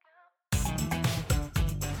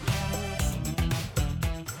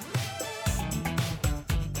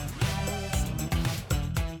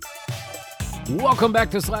 Welcome back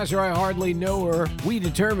to Slasher I Hardly Know Her. We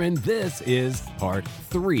determined this is part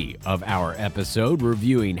 3 of our episode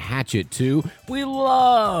reviewing Hatchet 2. We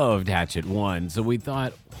loved Hatchet 1, so we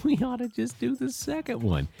thought we ought to just do the second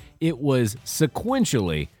one. It was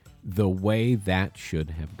sequentially the way that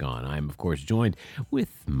should have gone. I'm, of course, joined with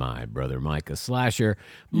my brother Micah Slasher.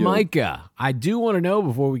 Yo. Micah, I do want to know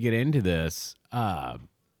before we get into this,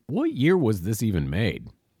 what year was this even made?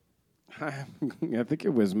 I think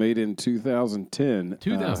it was made in 2010.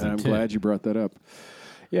 2010. And I'm glad you brought that up.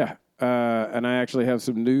 Yeah. And I actually have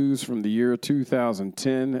some news from the year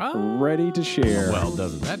 2010 ready to share. Well,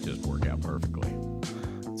 doesn't that just work out perfectly?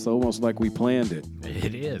 It's almost like we planned it.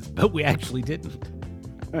 It is, but we actually didn't.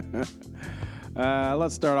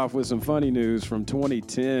 Let's start off with some funny news from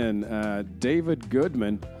 2010. David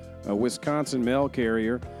Goodman, a Wisconsin mail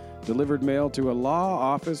carrier, delivered mail to a law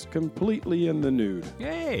office completely in the nude.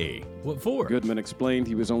 Hey, what for? Goodman explained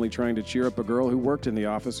he was only trying to cheer up a girl who worked in the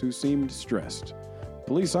office who seemed stressed.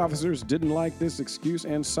 Police officers didn't like this excuse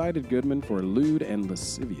and cited Goodman for lewd and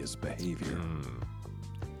lascivious behavior.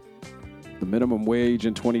 The minimum wage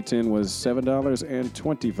in 2010 was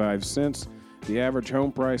 $7.25. The average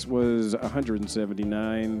home price was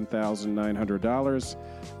 $179,900.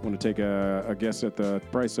 Want to take a guess at the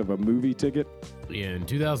price of a movie ticket? In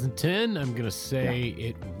 2010, I'm going to say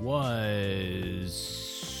it was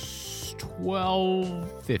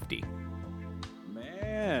 $12.50.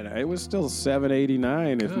 Man, it was still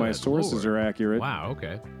 $7.89 if my Good sources Lord. are accurate. Wow,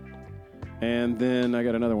 okay. And then I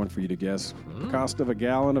got another one for you to guess. The cost of a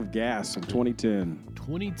gallon of gas in 2010.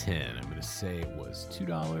 2010, I'm going to say it was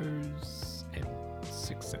 $2.06.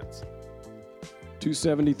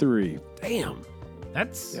 $2.73. Damn.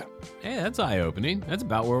 That's Yeah. Hey, that's eye-opening. That's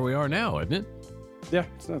about where we are now, isn't it? Yeah,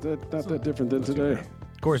 it's not that different than today.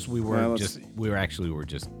 Of course, we were let's just see. we were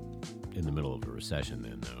just in the middle of a recession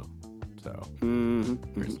then, though. So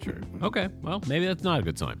that's true. Okay, well, maybe that's not a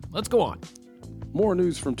good sign. Let's go on. More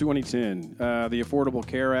news from 2010. The Affordable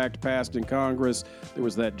Care Act passed in Congress. There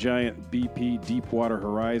was that giant BP Deepwater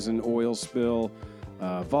Horizon oil spill.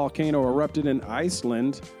 Volcano erupted in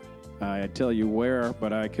Iceland. I'd tell you where,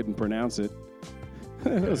 but I couldn't pronounce it.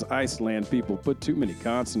 Those Iceland people put too many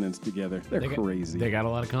consonants together. They're crazy. They got a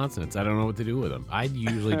lot of consonants. I don't know what to do with them. I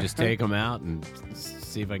usually just take them out and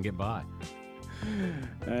see if I can get by.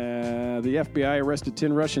 The FBI arrested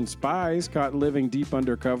 10 Russian spies caught living deep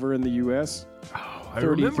undercover in the U.S. Oh, I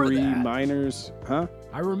remember 33 that. minors. Huh?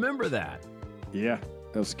 I remember that. Yeah,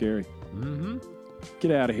 that was scary. Mm-hmm. Get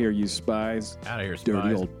out of here, you spies. Out of here, Dirty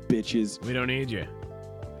spies. old bitches. We don't need you.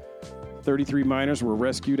 33 miners were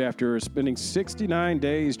rescued after spending 69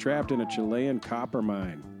 days trapped in a Chilean copper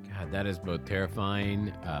mine. God, that is both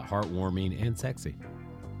terrifying, heartwarming, and sexy.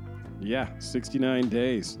 Yeah, 69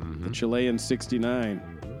 days. The Chilean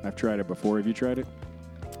 69. I've tried it before. Have you tried it?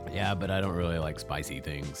 Yeah, but I don't really like spicy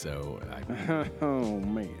things, so Oh,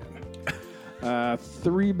 man.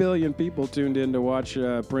 3 billion people tuned in to watch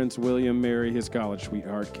Prince William marry his college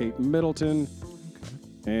sweetheart, Kate Middleton.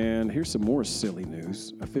 And here's some more silly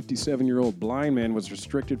news. A 57-year-old blind man was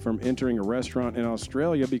restricted from entering a restaurant in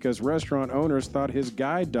Australia because restaurant owners thought his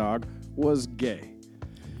guide dog was gay.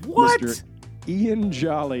 What? Mr. Ian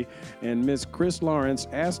Jolly and Miss Chris Lawrence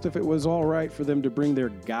asked if it was all right for them to bring their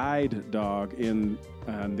guide dog in,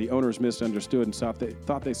 and the owners misunderstood and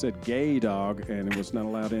thought they said gay dog, and it was not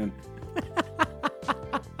allowed in.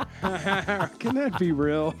 Can that be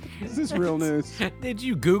real? Is this real news? Did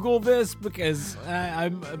you Google this? Because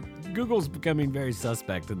I'm Google's becoming very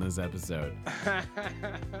suspect in this episode.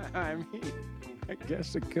 I mean, I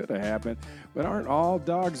guess it could have happened, but aren't all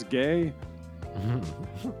dogs gay?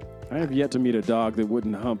 I have yet to meet a dog that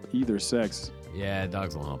wouldn't hump either sex. Yeah,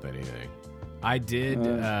 dogs will hump anything. I did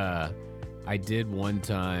one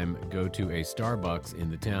time go to a Starbucks in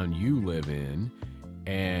the town you live in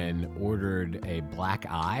and ordered a black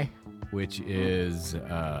eye, which is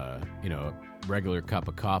a regular cup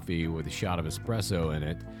of coffee with a shot of espresso in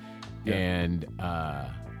it. Yeah. And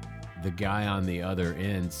the guy on the other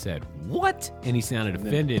end said, "What?" And he sounded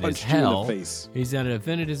offended as punched you in the hell. face. He sounded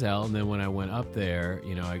offended as hell. And then when I went up there,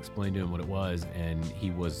 I explained to him what it was, and he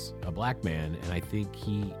was a black man, and I think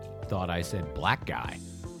he thought I said black guy.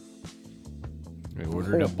 I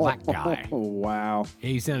ordered a black guy. Oh, wow.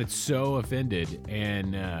 He sounded so offended,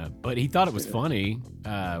 and but he thought it was funny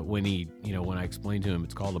when when I explained to him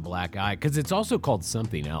it's called a black eye, because it's also called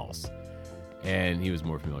something else, and he was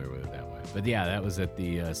more familiar with it that way. But yeah, that was at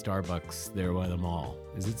the Starbucks there by the mall.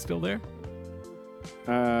 Is it still there?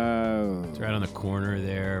 It's right on the corner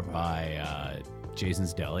there by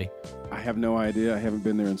Jason's Deli. I have no idea. I haven't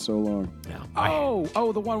been there in so long. No.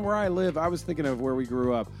 Oh, the one where I live. I was thinking of where we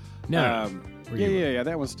grew up. No. Where you live. Yeah.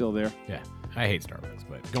 That one's still there. Yeah, I hate Starbucks,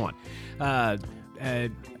 but go on.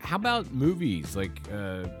 How about movies? Like,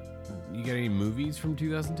 you got any movies from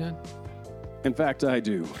 2010? In fact, I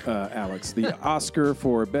do, Alex. The Oscar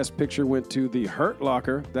for Best Picture went to The Hurt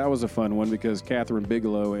Locker. That was a fun one because Catherine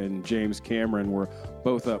Bigelow and James Cameron were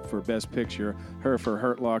both up for Best Picture. Her for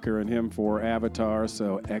Hurt Locker and him for Avatar.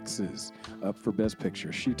 So X's up for Best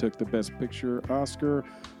Picture. She took the Best Picture Oscar.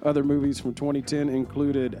 Other movies from 2010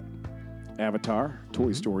 included Avatar,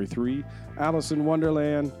 Toy Story 3, Alice in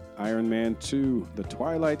Wonderland, Iron Man 2, The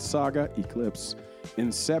Twilight Saga, Eclipse,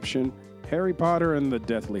 Inception, Harry Potter and the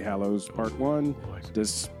Deathly Hallows Part 1,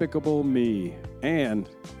 Despicable Me, and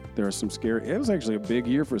there are some scary... It was actually a big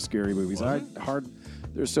year for scary movies.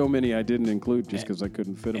 There's so many I didn't include just because I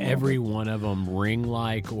couldn't fit them all. Every one of them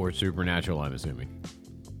Ring-like or Supernatural, I'm assuming.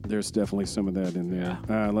 There's definitely some of that in there.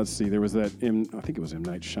 Yeah. Let's see. There was that... I think it was M.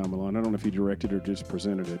 Night Shyamalan. I don't know if he directed or just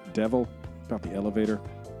presented it. Devil, about the elevator.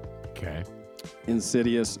 Okay.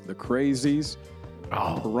 Insidious, The Crazies,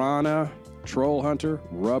 Piranha, Troll Hunter,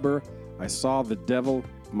 Rubber, I Saw the Devil,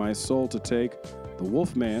 My Soul to Take, The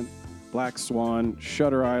Wolfman, Black Swan,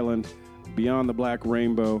 Shutter Island, Beyond the Black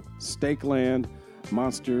Rainbow, Stakeland,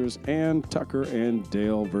 Monsters, and Tucker and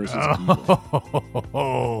Dale versus Evil.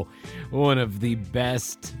 Oh, one of the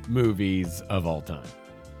best movies of all time.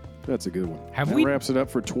 That's a good one. Have that we- wraps it up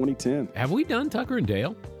for 2010. Have we done Tucker and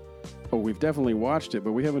Dale? Oh, we've definitely watched it,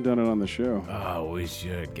 but we haven't done it on the show. Oh, we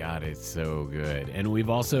should. God, it's so good. And we've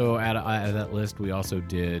also, out of that list, we also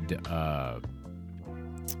did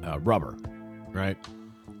Rubber, right?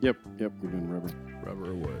 Yep, we've done Rubber.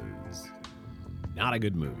 Rubber was not a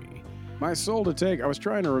good movie. My soul to take. I was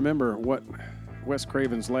trying to remember what Wes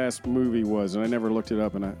Craven's last movie was, and I never looked it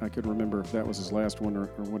up, and I couldn't remember if that was his last one or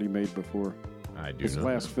what he made before. I do His not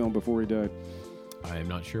last know. film before he died. I am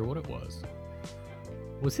not sure what it was.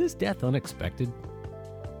 Was his death unexpected?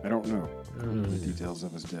 I don't know. I don't know the details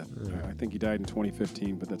of his death. I think he died in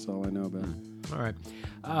 2015, but that's all I know about him. All right.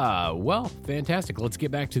 Well, fantastic. Let's get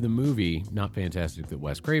back to the movie. Not fantastic that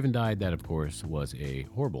Wes Craven died. That, of course, was a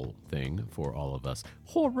horrible thing for all of us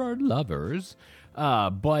horror lovers.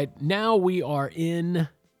 But now we are in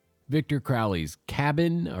Victor Crowley's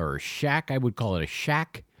cabin or shack. I would call it a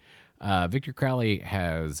shack. Victor Crowley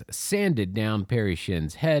has sanded down Perry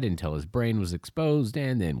Shin's head until his brain was exposed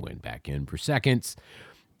and then went back in for seconds.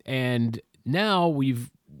 And now we've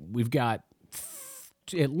got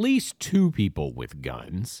at least 2 people with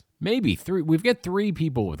guns, maybe 3. We've got 3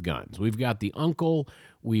 people with guns. We've got the uncle.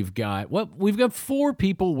 We've got 4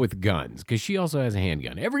 people with guns because she also has a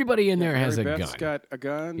handgun. Everybody in there has a Mary Beth's gun. got a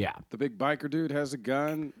gun. Yeah. The big biker dude has a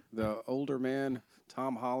gun. The older man,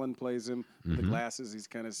 Tom Holland, plays him. With the glasses, he's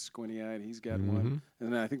kind of squinty-eyed. He's got one.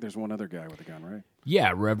 And then I think there's one other guy with a gun, right?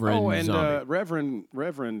 Yeah, Reverend Oh, and Zombie.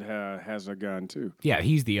 Reverend has a gun, too. Yeah,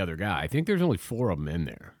 he's the other guy. I think there's only 4 of them in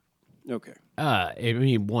there. Okay. I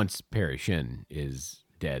mean, once Perry Shin is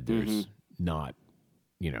dead, there's not,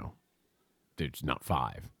 there's not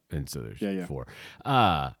 5. And so there's 4.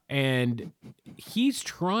 And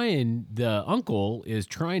the uncle is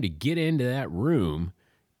trying to get into that room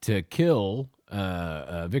to kill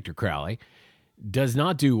Victor Crowley. Does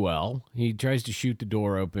not do well. He tries to shoot the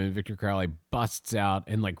door open. Victor Crowley busts out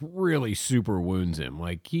and really super wounds him.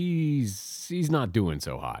 He's not doing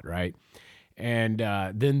so hot, right? And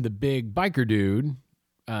then the big biker dude,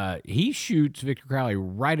 he shoots Victor Crowley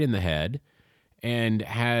right in the head and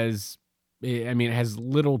has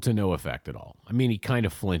little to no effect at all. I mean, he kind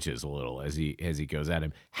of flinches a little as he goes at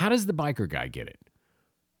him. How does the biker guy get it?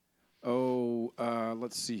 Oh,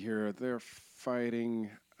 let's see here. They're fighting.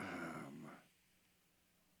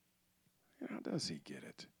 How does he get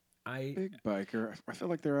it? Big biker. I feel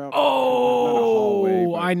like they're out. not a hallway,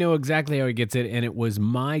 but- I know exactly how he gets it, and it was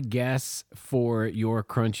my guess for your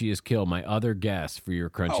crunchiest kill. My other guess for your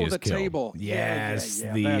crunchiest the kill. table. Yes,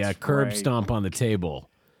 Yeah, the that's curb right. stomp on the table.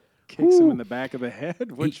 Kicks him in the back of the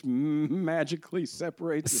head, which magically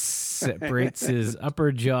separates. Separates his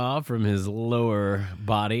upper jaw from his lower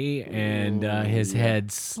body, and his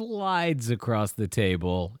head slides across the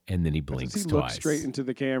table, and then he blinks He twice. looks straight into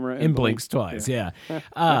the camera and blinks twice. Yeah.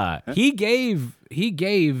 He gave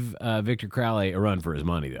Victor Crowley a run for his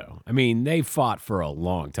money, though. I mean, they fought for a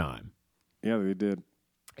long time. Yeah, they did.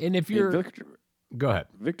 And if And you're, go ahead.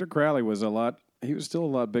 Victor Crowley was he was still a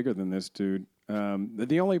lot bigger than this dude.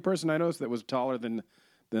 The only person I noticed that was taller than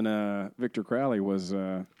Victor Crowley was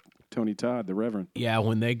Tony Todd, the Reverend. Yeah,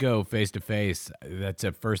 when they go face to face, that's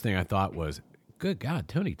the first thing I thought was, good God,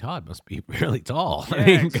 Tony Todd must be really tall. Yeah, I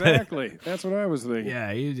mean, exactly. That's what I was thinking.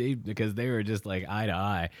 Yeah, because they were just like eye to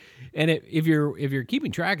eye. And if you're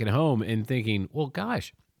keeping track at home and thinking, well,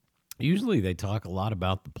 gosh, usually they talk a lot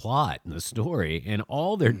about the plot and the story, and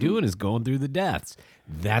all they're doing is going through the deaths.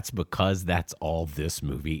 That's because that's all this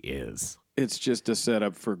movie is. It's just a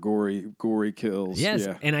setup for gory kills. Yes,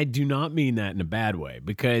 Yeah. and I do not mean that in a bad way,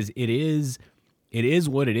 because it is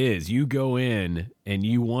what it is. You go in and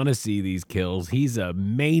you want to see these kills. He's a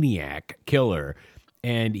maniac killer,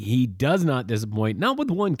 and he does not disappoint, not with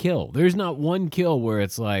one kill. There's not one kill where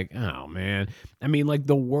it's like, oh, man. I mean,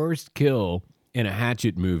 the worst kill in a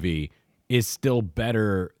Hatchet movie is still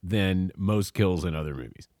better than most kills in other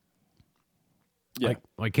movies. Yeah.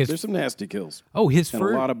 Like his, There's some nasty kills. his And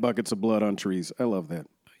first, a lot of buckets of blood on trees. I love that.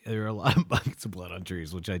 there are a lot of buckets of blood on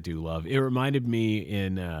trees, which I do love. It reminded me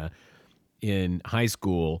in high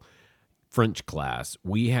school French class,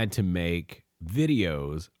 we had to make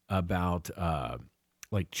videos about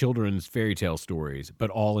children's fairy tale stories, but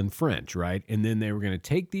all in French, right? And then they were going to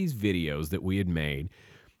take these videos that we had made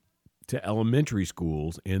to elementary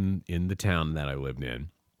schools in the town that I lived in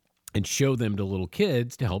and show them to little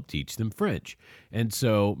kids to help teach them French. And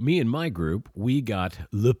so me and my group, we got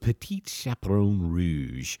Le Petit Chaperon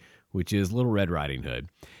Rouge, which is Little Red Riding Hood.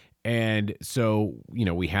 And so,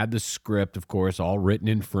 we had the script, of course, all written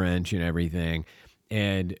in French and everything.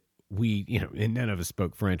 And we, and none of us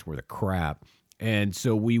spoke French worth a crap. And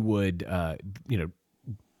so we would,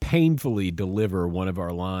 painfully deliver one of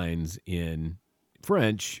our lines in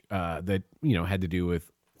French that, had to do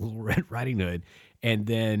with Little Red Riding Hood. And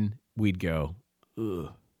then we'd go,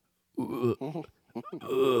 ugh, ugh.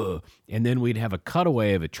 Ugh. And then we'd have a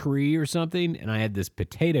cutaway of a tree or something, and I had this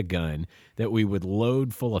potato gun that we would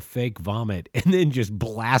load full of fake vomit and then just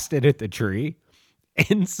blast it at the tree.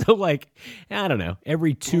 And so, I don't know,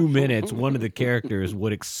 every 2 minutes, one of the characters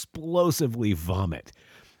would explosively vomit.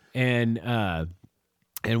 And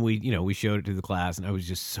we showed it to the class, and I was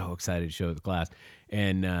just so excited to show it to the class.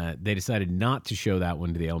 And they decided not to show that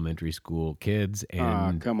one to the elementary school kids.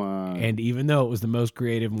 And come on. And even though it was the most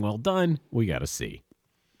creative and well done, we got a C.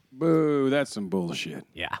 Boo, that's some bullshit.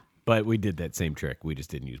 Yeah, but we did that same trick. We just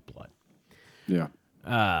didn't use blood.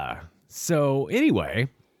 Yeah. So anyway,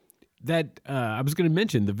 that I was going to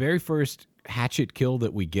mention the very first hatchet kill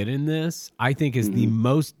that we get in this, I think is the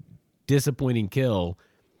most disappointing kill,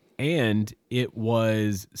 and it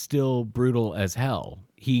was still brutal as hell.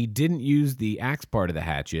 He didn't use the axe part of the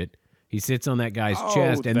hatchet. He sits on that guy's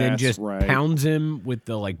chest and then just pounds him with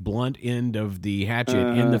the blunt end of the hatchet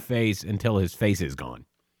in the face until his face is gone.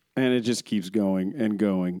 And it just keeps going and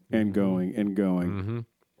going and going and going. Mm-hmm.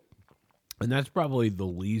 And that's probably the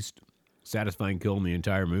least satisfying kill in the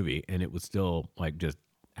entire movie, and it was still just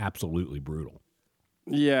absolutely brutal.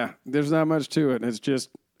 Yeah, there's not much to it. It's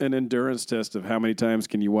just an endurance test of how many times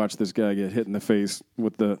can you watch this guy get hit in the face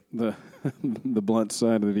with the the blunt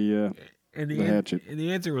side of the hatchet. And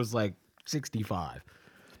the answer was 65.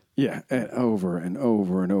 Yeah, and over and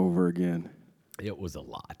over and over again. It was a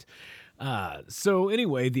lot. So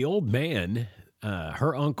anyway, the old man,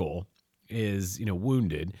 her uncle, is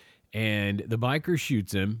wounded, and the biker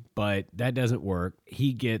shoots him, but that doesn't work.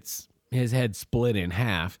 He gets his head split in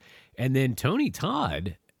half, and then Tony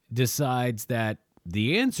Todd decides that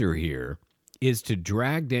the answer here is to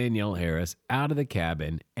drag Danielle Harris out of the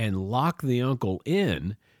cabin and lock the uncle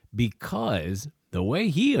in, because the way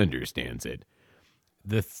he understands it,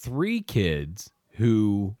 the 3 kids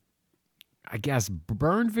who, I guess,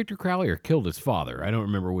 burned Victor Crowley or killed his father, I don't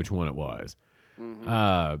remember which one it was.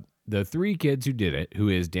 Mm-hmm. The 3 kids who did it, who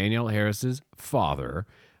is Danielle Harris's father,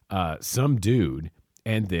 some dude,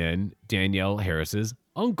 and then Danielle Harris's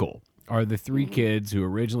uncle, are the 3 kids who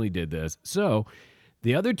originally did this. So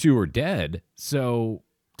the other 2 are dead. So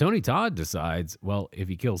Tony Todd decides, well, if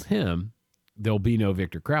he kills him, there'll be no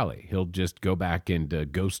Victor Crowley. He'll just go back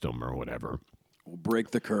and ghost him or whatever. We'll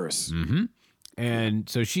break the curse. Mm-hmm. And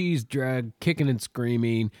so she's dragged, kicking and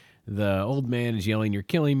screaming. The old man is yelling, "You're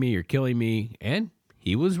killing me, you're killing me." And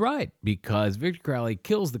he was right, because Victor Crowley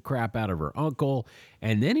kills the crap out of her uncle,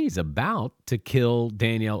 and then he's about to kill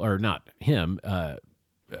Danielle, or not him,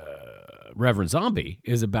 Reverend Zombie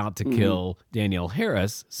is about to kill Danielle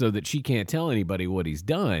Harris so that she can't tell anybody what he's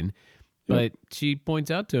done. But she points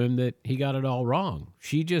out to him that he got it all wrong.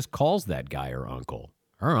 She just calls that guy her uncle.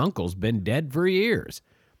 Her uncle's been dead for years.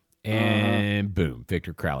 And boom,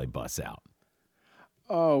 Victor Crowley busts out.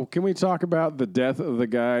 Oh, can we talk about the death of the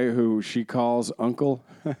guy who she calls uncle?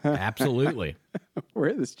 Absolutely. Where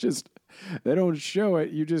it's just, they don't show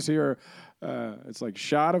it. You just hear, it's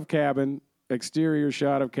shot of cabin, exterior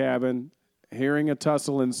shot of cabin, hearing a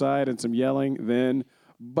tussle inside and some yelling, then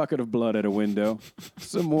bucket of blood at a window,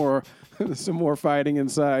 some more fighting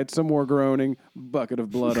inside, some more groaning, bucket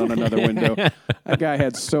of blood on another window. That guy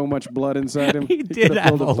had so much blood inside him. He did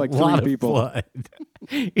have a lot of people. blood.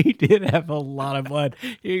 He did have a lot of blood.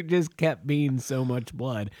 He just kept being so much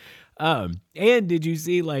blood. And did you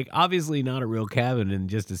see, obviously not a real cabin and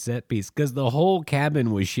just a set piece, because the whole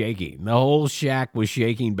cabin was shaking. The whole shack was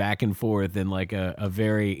shaking back and forth in a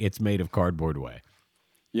very, it's made of cardboard way.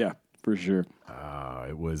 Yeah, for sure.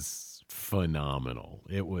 It was phenomenal.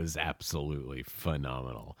 It was absolutely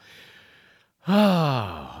phenomenal.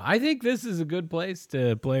 I think this is a good place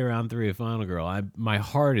to play round 3 of Final Girl. My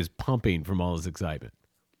heart is pumping from all this excitement.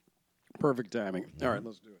 Perfect timing. All right,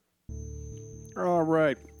 let's do it. All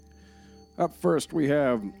right. Up first, we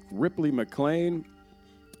have Ripley McLean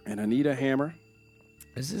and Anita Hammer.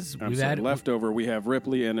 Leftover, we have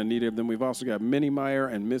Ripley and Anita. Then we've also got Minnie Meyer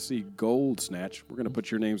and Missy Goldsnatch. We're going to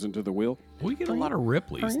put your names into the wheel. We get a lot of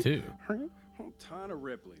Ripleys, too. A ton of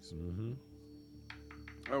Ripleys. Mm-hmm.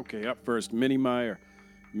 Okay, up first, Minnie Meyer,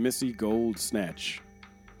 Missy Goldsnatch.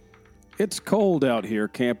 It's cold out here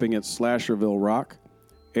camping at Slasherville Rock.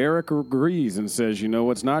 Eric agrees and says, "You know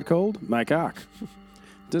what's not cold? My cock."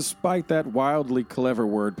 Despite that wildly clever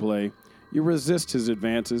wordplay, you resist his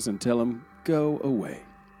advances and tell him, "Go away."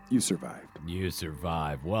 You survived. You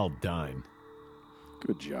survived. Well done.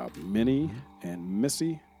 Good job, Minnie and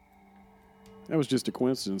Missy. That was just a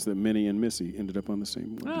coincidence that Minnie and Missy ended up on the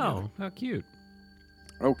same one. Oh, how cute.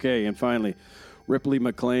 Okay, and finally, Ripley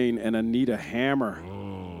McLean and Anita Hammer.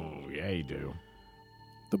 Oh, yeah, you do.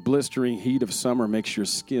 The blistering heat of summer makes your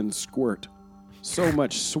skin squirt. So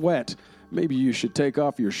much sweat, maybe you should take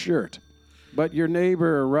off your shirt. But your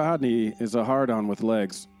neighbor Rodney is a hard-on with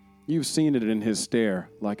legs. You've seen it in his stare,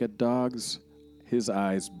 like a dog's, his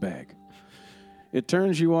eyes beg. It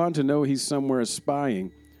turns you on to know he's somewhere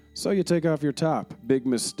spying, so you take off your top. Big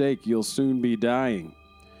mistake, you'll soon be dying.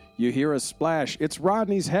 You hear a splash, it's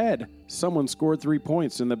Rodney's head. Someone scored 3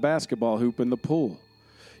 points in the basketball hoop in the pool.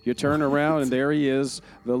 You turn around and there he is,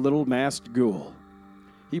 the little masked ghoul.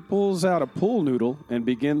 He pulls out a pool noodle and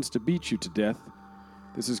begins to beat you to death.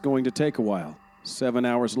 This is going to take a while. 7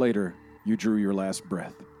 hours later, you drew your last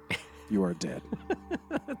breath. You are dead.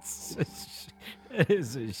 That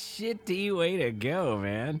is a shitty way to go,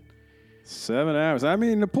 man. 7 hours. I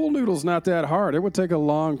mean, the pool noodle's not that hard. It would take a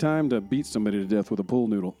long time to beat somebody to death with a pool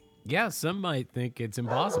noodle. Yeah, some might think it's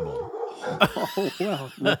impossible. Oh,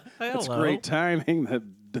 well, that's great timing.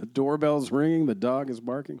 The doorbell's ringing. The dog is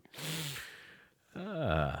barking. You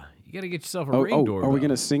got to get yourself a ring doorbell. Are we going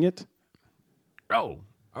to sing it? Oh,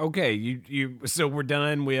 okay. You. So we're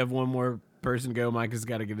done. We have one more person go. Mike has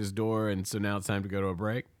got to get his door, and so now it's time to go to a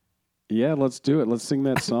break. Yeah, let's do it. Let's sing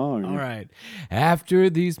that song. All right. After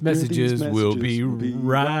these messages, we'll be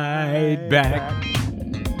right back.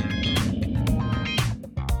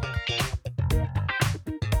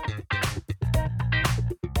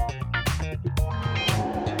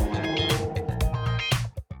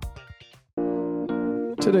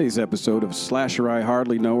 Today's episode of Slasher I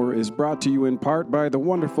Hardly Know Her is brought to you in part by the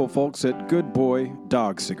wonderful folks at Good Boy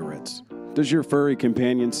Dog Cigarettes. Does your furry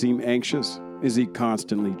companion seem anxious? Is he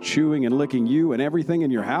constantly chewing and licking you and everything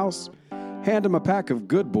in your house? Hand him a pack of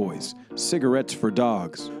Good Boys, cigarettes for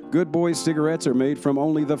dogs. Good Boys cigarettes are made from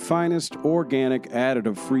only the finest organic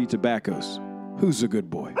additive-free tobaccos. Who's a good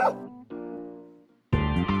boy?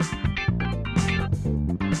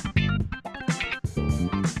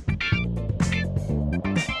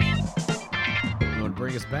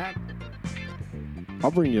 Bring us back? I'll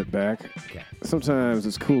bring it back. Okay. Sometimes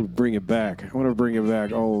it's cool to bring it back. I want to bring it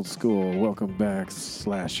back old school. Welcome back,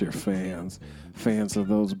 Slasher fans. Fans of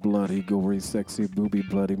those bloody, gory, sexy, booby,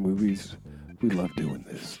 bloody movies. We love doing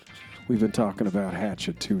this. We've been talking about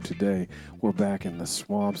Hatchet 2 today. We're back in the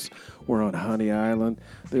swamps. We're on Honey Island.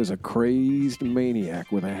 There's a crazed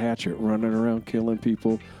maniac with a hatchet running around killing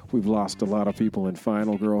people. We've lost a lot of people in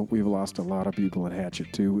Final Girl. We've lost a lot of people in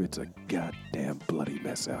Hatchet 2. It's a goddamn bloody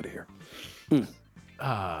mess out here.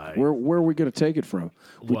 Where are we going to take it from?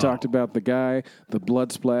 We talked about the guy, the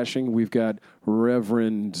blood splashing. We've got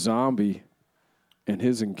Reverend Zombie and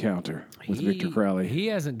his encounter with Victor Crowley. He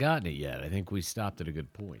hasn't gotten it yet. I think we stopped at a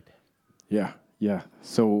good point. Yeah.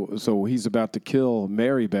 So he's about to kill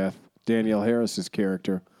Mary Beth, Danielle Harris's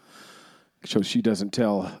character, so she doesn't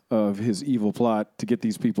tell of his evil plot to get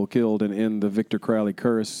these people killed and end the Victor Crowley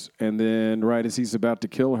curse. And then right as he's about to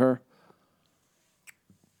kill her,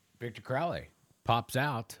 Victor Crowley pops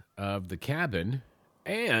out of the cabin,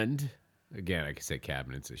 and again, I can say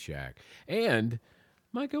cabin, it's a shack. And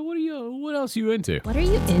Micah, what else are you into? What are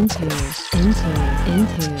you into?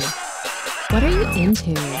 What are you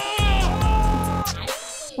into?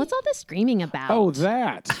 What's all this screaming about? oh,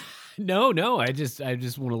 that. No, I just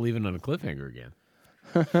want to leave it on a cliffhanger again.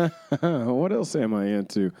 What else am I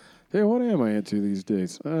into? Hey, what am I into these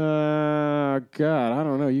days? God, I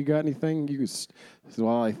don't know. You got anything?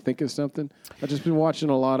 While I think of something, I've just been watching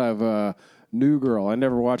a lot of New Girl. I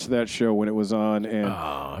never watched that show when it was on,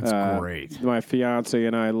 and it's great. My fiance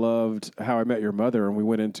and I loved How I Met Your Mother, and we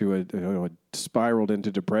went into spiraled into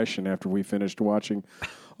depression after we finished watching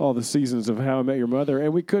all the seasons of How I Met Your Mother,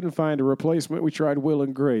 and we couldn't find a replacement. We tried Will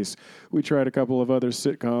and Grace. We tried a couple of other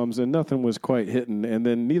sitcoms, and nothing was quite hitting. And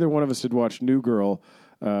then neither one of us had watched New Girl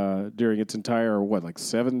during its entire,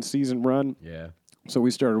 7-season run. Yeah. So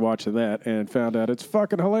we started watching that and found out it's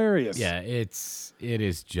fucking hilarious. Yeah, it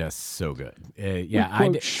is just so good. We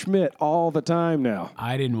quote Schmidt all the time now.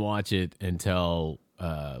 I didn't watch it until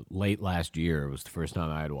late last year. It was the first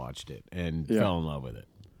time I had watched it and fell in love with it.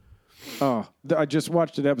 Oh, I just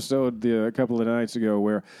watched an episode a couple of nights ago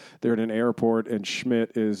where they're at an airport and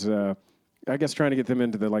Schmidt is, I guess, trying to get them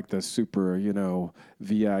into the super,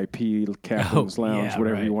 VIP captain's lounge,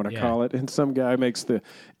 whatever you want to call it. And some guy makes the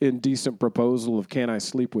indecent proposal of, can I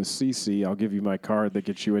sleep with Cece? I'll give you my card that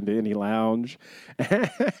gets you into any lounge.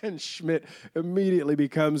 And Schmidt immediately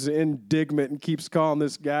becomes indignant and keeps calling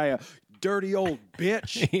this guy a dirty old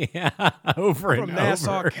bitch. Yeah, over From and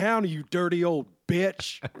Nassau over. County, you dirty old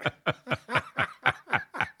bitch.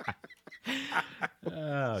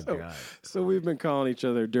 Oh God. So we've been calling each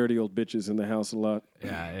other dirty old bitches in the house a lot.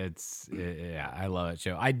 Yeah, I love that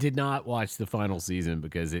show. I did not watch the final season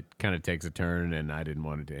because it kind of takes a turn, and I didn't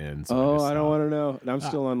want it to end. So I don't want to know. And I'm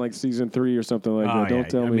still on like season 3 or something like that. Don't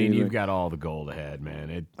tell me. I mean, anything. you've got all the gold ahead,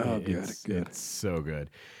 man. Good. It's so good.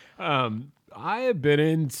 I have been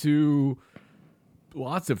into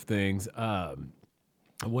lots of things. I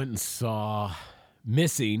went and saw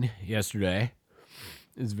Missing yesterday.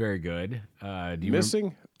 It's very good. Do you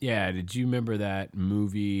Missing? Yeah. Did you remember that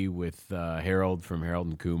movie with Harold from Harold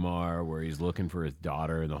and Kumar where he's looking for his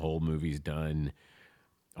daughter and the whole movie's done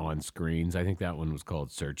on screens? I think that one was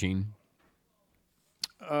called Searching.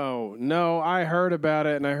 Oh, no. I heard about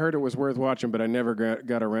it, and I heard it was worth watching, but I never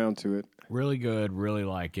got around to it. Really good. Really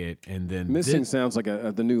like it. And then Missing sounds like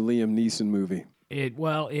the new Liam Neeson movie. It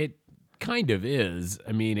kind of is.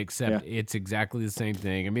 I mean, except it's exactly the same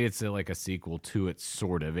thing. I mean, it's like a sequel to it,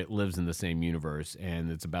 sort of. It lives in the same universe,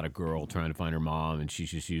 and it's about a girl trying to find her mom, and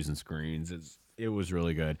she's just using screens. It was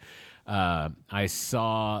really good. I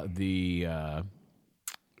saw the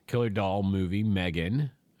Killer Doll movie,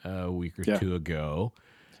 Megan, a week or two ago.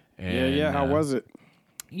 And, How was it?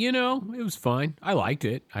 You know, it was fine. I liked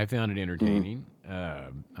it. I found it entertaining.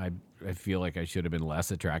 I feel like I should have been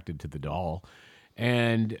less attracted to the doll.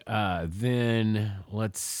 And then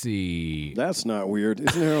let's see. That's not weird.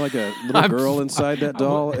 Isn't there like a little girl inside that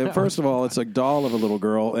doll? First of all, it's a doll of a little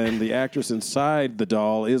girl, and the actress inside the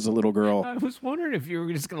doll is a little girl. I was wondering if you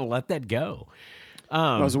were just going to let that go.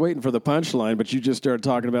 I was waiting for the punchline, but you just started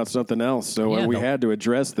talking about something else, so we had to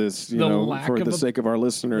address this, for the sake of our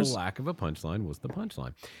listeners. The lack of a punchline was the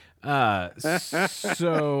punchline.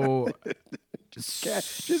 So...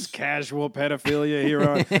 Just casual pedophilia here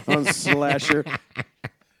on Slasher.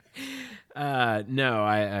 No,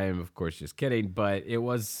 I am of course just kidding, but it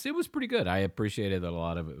was pretty good. I appreciated that a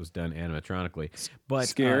lot of it was done animatronically. But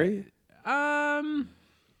scary? Yeah, I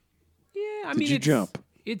Did mean, you jump?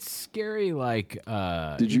 It's scary like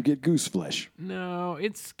Did you get goose flesh? No,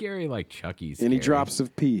 it's scary like Chucky's. Any drops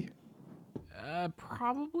of pee?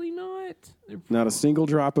 Probably not. Not a single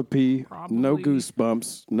drop of pee. Probably. No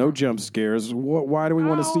goosebumps. No jump scares. Why do we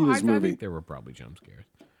want to see this movie? I think there were probably jump scares.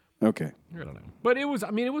 Okay. I don't know, but it was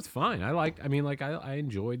fine. I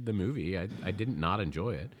enjoyed the movie. I didn't not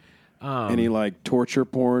enjoy it. Any like torture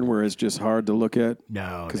porn where it's just hard to look at?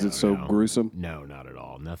 No, because it's so gruesome. No, not at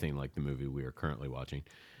all. Nothing like the movie we are currently watching.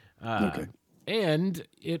 Okay. And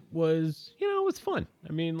it was, it was fun.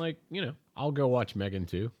 I mean, I'll go watch Megan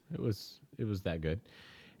too. It was that good.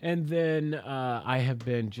 And then I have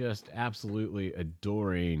been just absolutely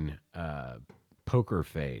adoring Poker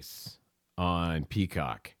Face on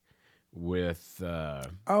Peacock with...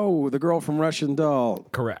 the girl from Russian Doll.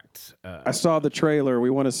 Correct. I saw the trailer. We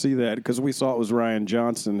want to see that because we saw it was Ryan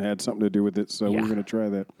Johnson had something to do with it, so we're going to try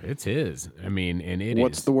that. It's his. I mean, and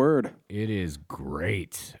What's the word? It is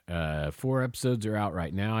great. 4 episodes are out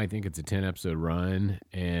right now. I think it's a 10-episode run,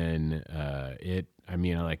 and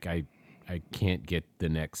I can't get the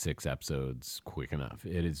next 6 episodes quick enough.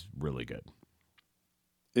 It is really good.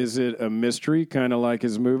 Is it a mystery, kind of like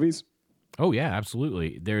his movies? Oh yeah,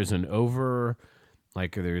 absolutely. There's an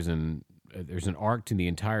there's an arc to the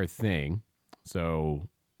entire thing, so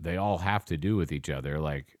they all have to do with each other.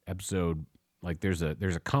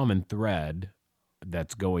 There's a common thread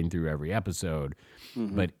that's going through every episode,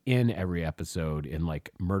 but in every episode, in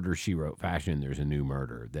like Murder, She Wrote fashion, there's a new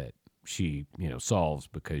murder that she solves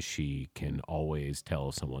because she can always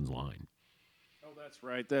tell someone's line. Oh, that's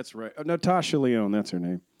right. Natasha Lyonne, that's her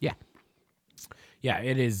name. Yeah,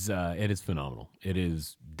 it is phenomenal. It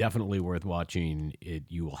is definitely worth watching.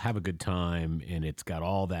 You will have a good time, and it's got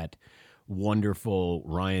all that wonderful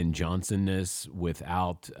Ryan Johnson-ness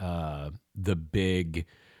without the big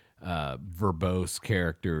verbose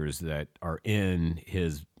characters that are in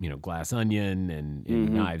his Glass Onion and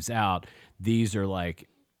Knives Out. These are like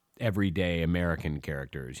everyday American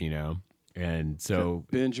characters, and so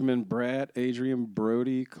Benjamin Bratt, Adrian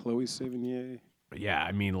Brody, Chloe Sevigny. Yeah,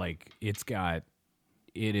 I mean,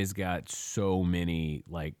 it has got so many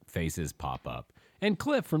faces pop up, and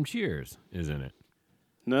Cliff from Cheers is in it.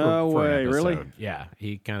 No way, really? Yeah,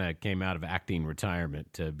 he kind of came out of acting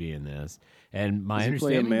retirement to be in this, and my Does he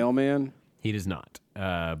play a mailman? He does not.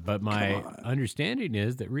 But my understanding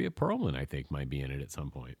is that Rhea Perlman, I think, might be in it at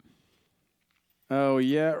some point. Oh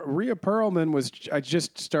yeah, Rhea Perlman was. I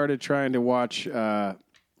just started trying to watch.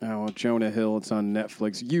 Jonah Hill. It's on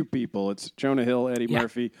Netflix. You People. It's Jonah Hill, Eddie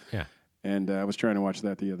Murphy. Yeah. And I was trying to watch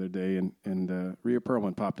that the other day, and Rhea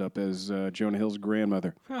Perlman popped up as Jonah Hill's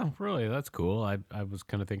grandmother. Oh, really? That's cool. I was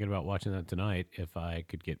kind of thinking about watching that tonight if I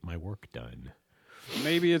could get my work done.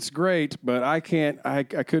 Maybe it's great, but I can't. I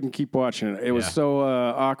couldn't keep watching it. It was Yeah. so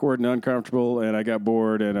awkward and uncomfortable, and I got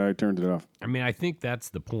bored, and I turned it off. I mean, I think that's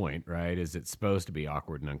the point, right? Is it's supposed to be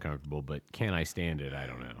awkward and uncomfortable, but can I stand it? I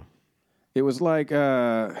don't know. It was like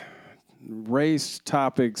race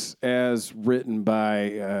topics as written by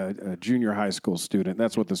a junior high school student.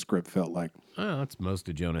 That's what the script felt like. Oh, that's most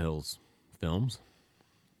of Jonah Hill's films.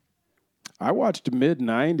 I watched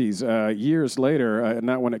mid-'90s years later,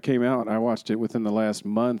 not when it came out. I watched it within the last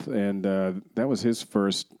month, and that was his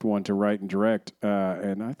first one to write and direct,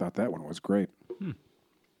 and I thought that one was great.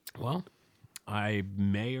 Well, I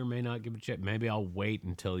may or may not give it a check. Maybe I'll wait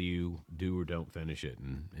until you do or don't finish it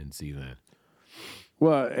and see that.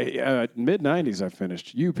 Well, mid-'90s I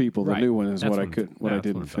finished. You People, the Right. new one, is That's what I what could, what I that's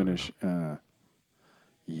what didn't I'm talking finish.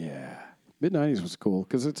 Yeah, mid-'90s was cool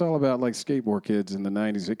because it's all about like skateboard kids in the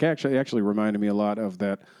 '90s. It actually reminded me a lot of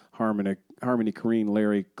that Harmony Korine,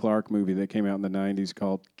 Larry Clark movie that came out in the '90s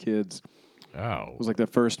called Kids. Oh, It was like the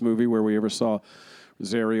first movie where we ever saw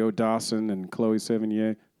Rosario Dawson and Chloe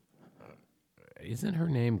Sevigny. isn't her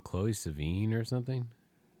name Chloe Sevigny or something?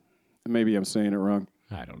 Maybe I'm saying it wrong.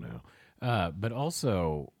 I don't know. But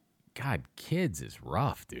also, God, Kids is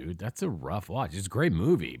rough, dude. That's a rough watch. It's a great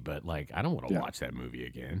movie, but like, I don't want to watch that movie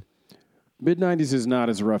again. Mid-'90s is not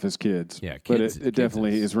as rough as Kids. Yeah, but Kids- it Kids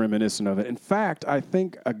definitely is- is reminiscent of it. In fact, I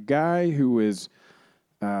think a guy who is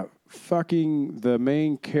fucking the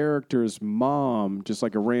main character's mom, just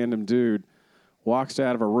like a random dude, walks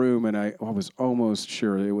out of a room, and I was almost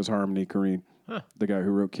sure it was Harmony Korine, the guy who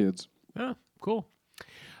wrote Kids. Oh, cool.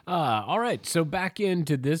 All right, so back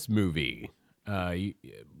into this movie.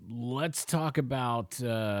 Let's talk about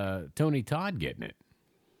Tony Todd getting it.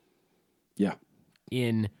 Yeah.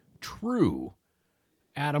 In true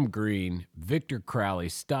Adam Green, Victor Crowley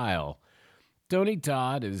style, Tony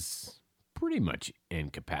Todd is pretty much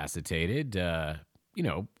incapacitated,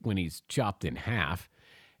 when he's chopped in half.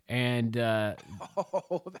 And,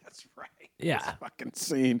 Oh, that's right. yeah, Fucking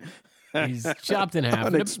scene. he's chopped in half.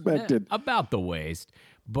 Unexpected. About the waist.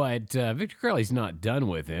 But Victor Crowley's not done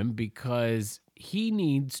with him because he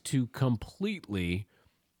needs to completely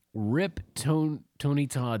rip Tony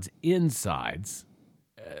Todd's insides.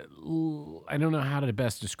 I don't know how to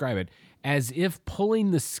best describe it. As if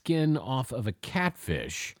pulling the skin off of a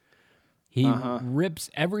catfish, he rips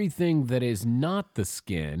everything that is not the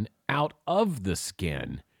skin out of the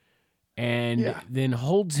skin and then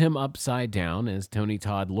holds him upside down as Tony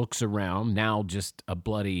Todd looks around, now just a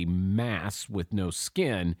bloody mass with no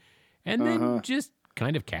skin, and then just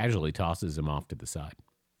kind of casually tosses him off to the side.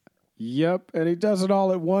 Yep, and he does it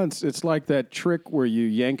all at once. It's like that trick where you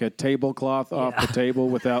yank a tablecloth off the table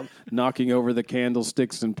without knocking over the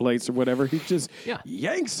candlesticks and plates or whatever. He just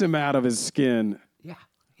yanks him out of his skin. Yeah,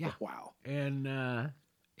 yeah. Wow. And That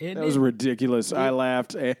was ridiculous. I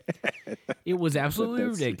laughed. it was absolutely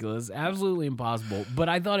ridiculous, absolutely impossible, but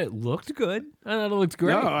I thought it looked good. I thought it looked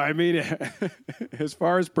great. No, I mean, as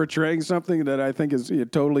far as portraying something that I think is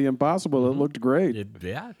totally impossible, it looked great. It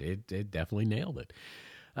definitely nailed it.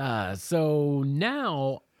 So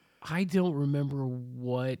now I don't remember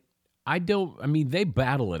they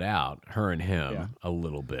battle it out, her and him, a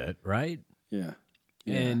little bit, right? Yeah.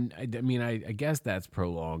 And I guess that's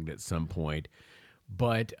prolonged at some point.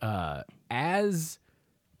 But as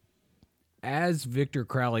Victor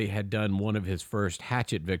Crowley had done one of his first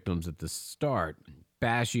hatchet victims at the start,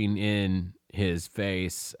 bashing in his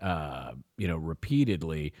face,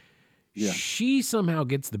 repeatedly, she somehow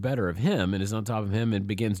gets the better of him and is on top of him and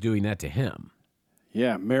begins doing that to him.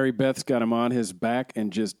 Yeah, Mary Beth's got him on his back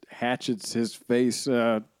and just hatchets his face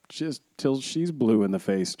just till she's blue in the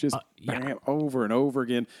face. Just bam, over and over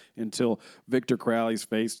again until Victor Crowley's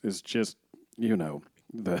face is just,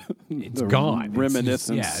 It's gone.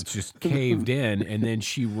 Reminiscence. It's just caved in, and then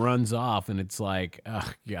she runs off, and it's like,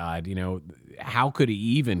 oh, God, how could he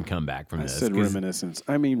even come back from this? I said reminiscence.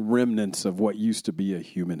 I mean remnants of what used to be a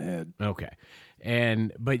human head. Okay.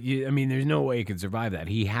 But there's no way he could survive that.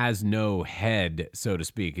 He has no head, so to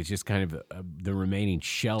speak. It's just kind of the remaining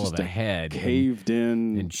shell of a head. Caved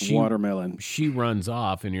in watermelon. She runs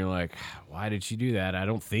off, and you're like, why did she do that? I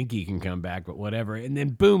don't think he can come back, but whatever. And then,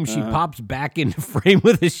 boom, she pops back into frame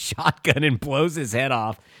with a shotgun and blows his head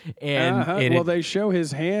off. And they show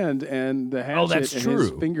his hand, and the hatchet, that's and true. his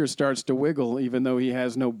finger starts to wiggle, even though he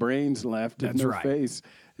has no brains left and no face.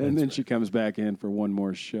 And then she comes back in for one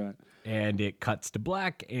more shot. And it cuts to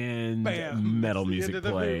black, and Bam. metal That's the music end of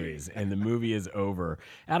the plays, and the movie is over.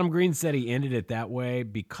 Adam Green said he ended it that way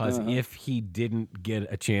because if he didn't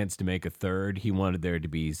get a chance to make a third, he wanted there to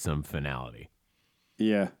be some finality.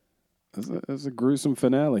 Yeah. It was a gruesome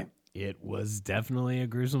finale. It was definitely a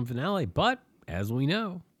gruesome finale, but as we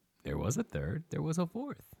know, there was a third, there was a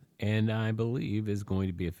fourth, and I believe is going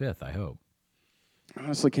to be a fifth, I hope. I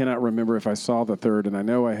honestly cannot remember if I saw the third, and I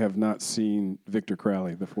know I have not seen Victor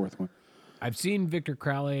Crowley, the fourth one. I've seen Victor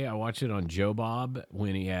Crowley. I watched it on Joe Bob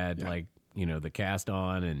when he had the cast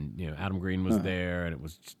on, and Adam Green was there, and it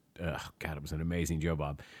was just, it was an amazing Joe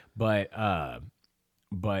Bob. But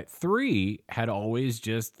 3 had always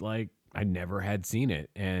just I never had seen it,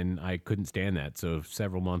 and I couldn't stand that. So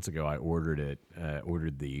several months ago, I ordered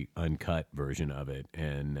the uncut version of it,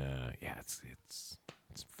 and it's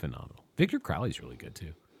phenomenal. Victor Crowley's really good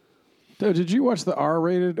too. So did you watch the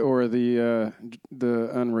R-rated or the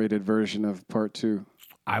unrated version of Part 2?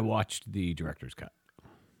 I watched the director's cut.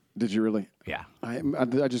 Did you really? Yeah. I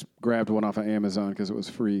just grabbed one off of Amazon because it was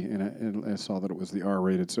free, and I saw that it was the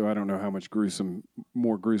R-rated. So I don't know how much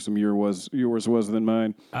more gruesome yours was than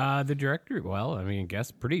mine. The director, I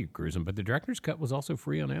guess pretty gruesome, but the director's cut was also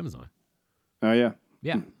free on Amazon. Oh yeah.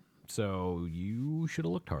 Yeah. So you should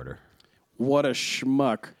have looked harder. What a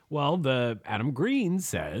schmuck. Well, the Adam Green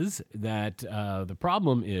says that the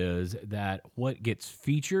problem is that what gets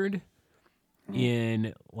featured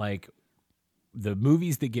in the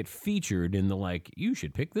movies that get featured in the you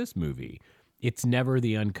should pick this movie, it's never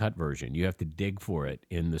the uncut version. You have to dig for it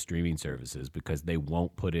in the streaming services because they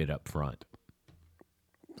won't put it up front.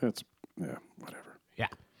 Whatever. Yeah.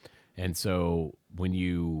 And so when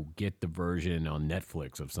you get the version on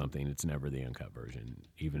Netflix of something, it's never the uncut version,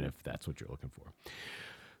 even if that's what you're looking for.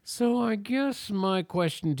 So I guess my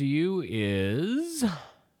question to you is,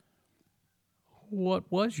 what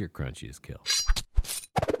was your crunchiest kill?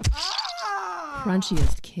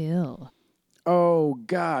 Crunchiest kill. Oh,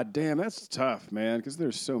 God damn, that's tough, man, because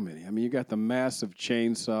there's so many. I mean, you got the massive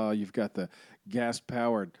chainsaw, you've got the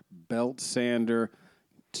gas-powered belt sander,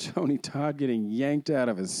 Tony Todd getting yanked out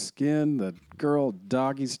of his skin, the girl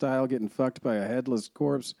doggy style getting fucked by a headless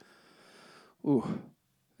corpse. Ooh,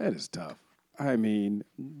 that is tough. I mean,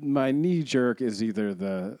 my knee jerk is either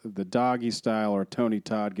the doggy style or Tony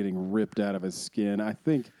Todd getting ripped out of his skin. I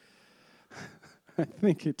think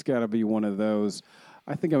it's got to be one of those.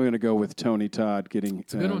 I think I'm going to go with Tony Todd getting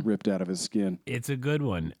ripped out of his skin. It's a good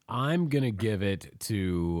one. I'm going to give it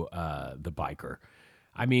to the biker.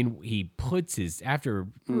 I mean, he puts after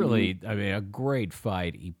a great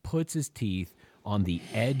fight, he puts his teeth on the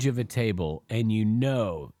edge of a table, and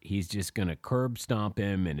he's just going to curb stomp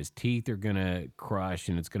him, and his teeth are going to crush,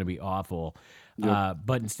 and it's going to be awful. Yep.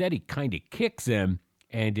 But instead, he kind of kicks him,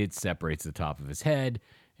 and it separates the top of his head,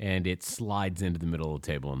 and it slides into the middle of the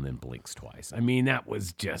table and then blinks twice. I mean, that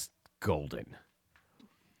was just golden.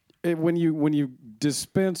 When you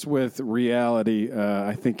dispense with reality,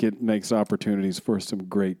 I think it makes opportunities for some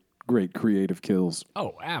great creative kills.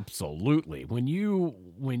 Oh, absolutely. When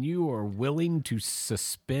you are willing to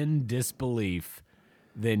suspend disbelief,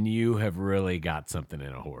 then you have really got something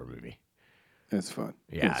in a horror movie. It's fun.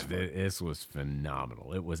 Yeah, this was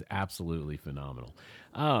phenomenal. It was absolutely phenomenal.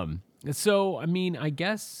 So, I mean, I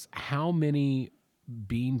guess how many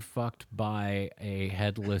being fucked by a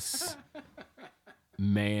headless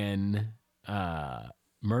man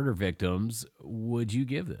murder victims would you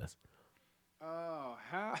give this? Oh,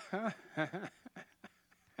 how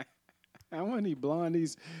many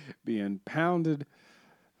blondies being pounded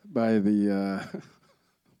by the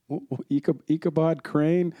Ichabod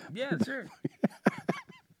Crane? Yeah, sure.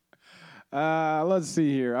 Let's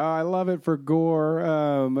see here. I love it for gore.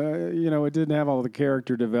 It didn't have all the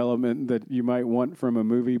character development that you might want from a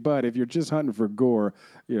movie, but if you're just hunting for gore,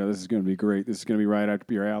 this is going to be great. This is going to be right up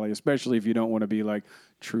your alley, especially if you don't want to be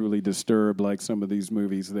truly disturbed like some of these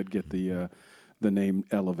movies that get the name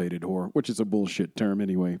elevated horror, which is a bullshit term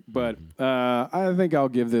anyway. But I think I'll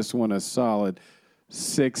give this one a solid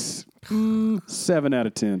 7 out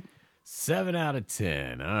of 10. 7 out of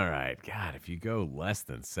 10. All right. God, if you go less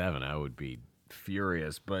than 7, I would be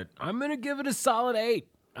furious. But I'm going to give it a solid 8.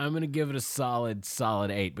 I'm going to give it a solid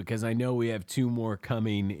 8 because I know we have 2 more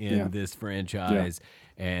coming in this franchise,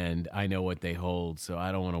 and I know what they hold, so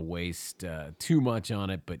I don't want to waste too much on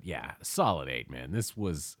it. But yeah, solid 8, man. This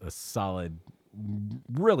was a solid,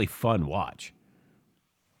 really fun watch.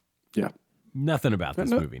 Yeah. Nothing about this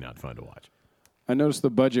movie not fun to watch. I noticed the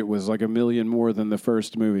budget was $1 million more than the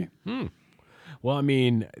first movie. Well, I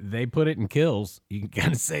mean, they put it in Kills. You can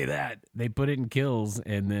kind of say that they put it in Kills,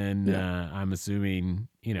 and then I'm assuming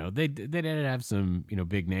they did have some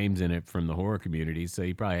big names in it from the horror community, so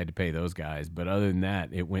you probably had to pay those guys. But other than that,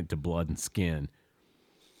 it went to Blood and Skin.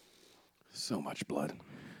 So much blood.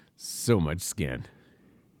 So much skin.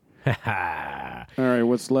 All right,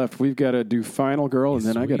 what's left? We've got to do Final Girl, and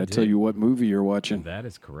then I got to tell you what movie you're watching. That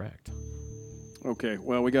is correct. Okay,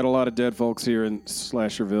 well, we got a lot of dead folks here in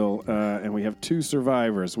Slasherville, and we have 2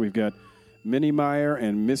 survivors. We've got Minnie Meyer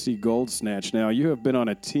and Missy Goldsnatch. Now, you have been on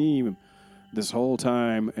a team this whole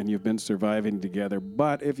time, and you've been surviving together.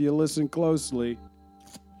 But if you listen closely,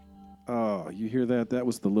 you hear that? That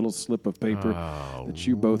was the little slip of paper that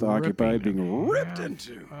you both occupied being ripped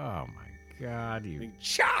into. Oh, my God. Being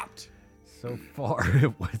chopped. So far,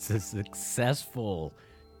 it was a successful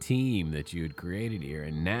team that you had created here,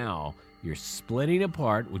 and now you're splitting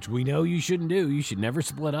apart, which we know you shouldn't do. You should never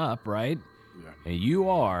split up, right? Yeah. And you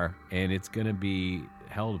are, and it's going to be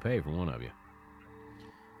hell to pay for one of you.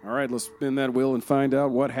 All right, let's spin that wheel and find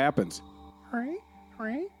out what happens. Hello.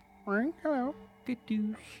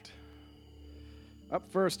 Up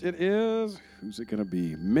first, it is, who's it going to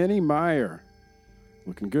be? Minnie Meyer.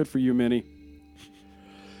 Looking good for you, Minnie.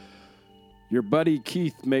 Your buddy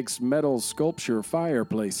Keith makes metal sculpture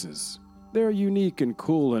fireplaces. They're unique and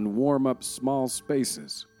cool and warm up small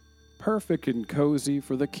spaces. Perfect and cozy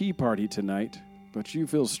for the key party tonight, but you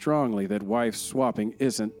feel strongly that wife swapping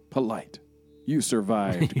isn't polite. You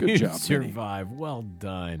survived. Good job, Minnie. You survived. Well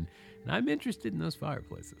done. And I'm interested in those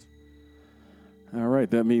fireplaces. All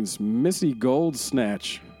right, that means Missy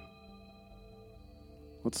Goldsnatch.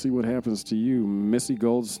 Let's see what happens to you, Missy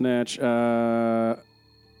Goldsnatch.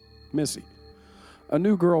 Missy. A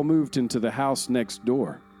new girl moved into the house next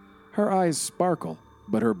door. Her eyes sparkle,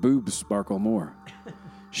 but her boobs sparkle more.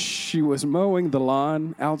 She was mowing the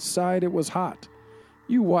lawn. Outside it was hot.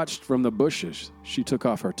 You watched from the bushes. She took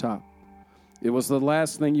off her top. It was the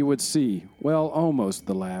last thing you would see. Well, almost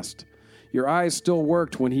the last. Your eyes still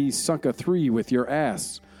worked when he sunk a 3 with your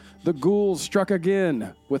ass. The ghoul struck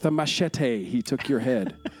again. With a machete, he took your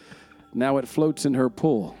head. Now it floats in her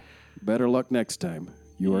pool. Better luck next time.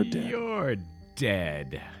 You are dead. You're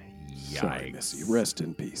dead. Yikes. Sorry, Missy. Rest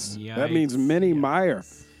in peace. Yikes. That means Minnie Meyer.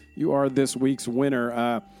 You are this week's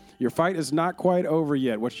winner. Your fight is not quite over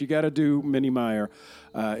yet. What you got to do, Minnie Meyer,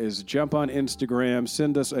 is jump on Instagram,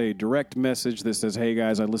 send us a direct message that says, hey,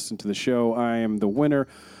 guys, I listened to the show. I am the winner.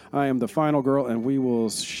 I am the final girl, and we will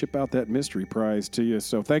ship out that mystery prize to you.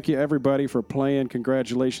 So thank you, everybody, for playing.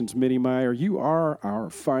 Congratulations, Minnie Meyer. You are our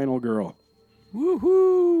final girl.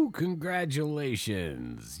 Woohoo!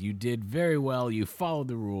 Congratulations. You did very well. You followed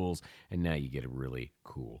the rules, and now you get a really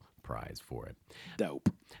cool prize for it. Dope.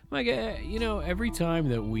 Like, every time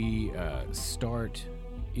that we start,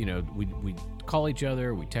 we call each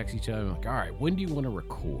other, we text each other, like, all right, when do you want to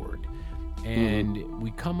record? And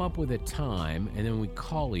we come up with a time, and then we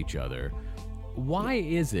call each other. Why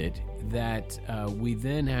is it that we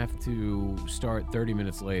then have to start 30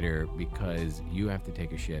 minutes later because you have to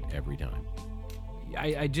take a shit every time?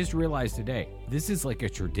 I just realized today, this is like a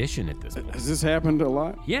tradition at this point. Has this happened a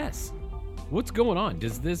lot? Yes. What's going on?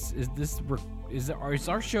 Is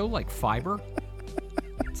our show like fiber?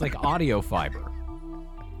 It's like audio fiber.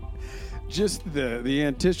 Just the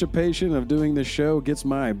anticipation of doing this show gets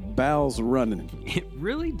my bowels running. It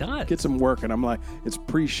really does. Gets them working. I'm like, it's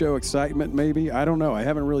pre-show excitement maybe. I don't know. I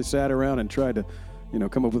haven't really sat around and tried to,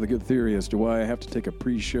 come up with a good theory as to why I have to take a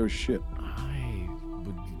pre-show shit. I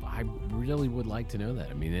really would like to know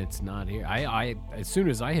that. I mean, it's not here. I as soon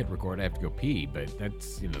as I hit record, I have to go pee, but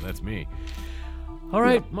that's me. All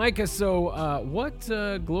right, Micah, so what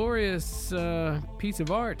glorious piece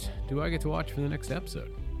of art do I get to watch for the next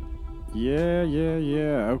episode? Yeah.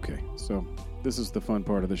 Okay, so this is the fun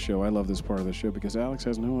part of the show. I love this part of the show because Alex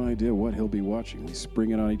has no idea what he'll be watching. We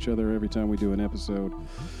spring it on each other every time we do an episode.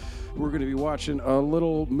 We're going to be watching a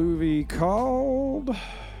little movie called...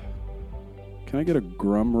 Can I get a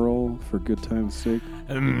drum roll for good time's sake?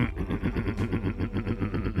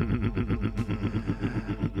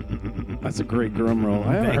 That's a great drum roll.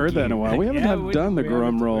 I haven't heard that in a while. We haven't done the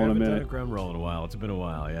drum roll in a minute. We haven't done a drum roll in a while. It's been a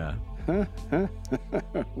while, yeah.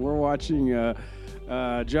 We're watching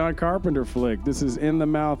John Carpenter flick. This is In the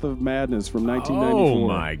Mouth of Madness from 1994. Oh,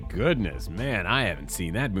 my goodness. Man, I haven't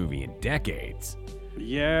seen that movie in decades.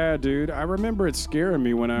 Yeah, dude. I remember it scaring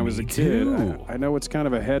me when I was a kid. I know it's kind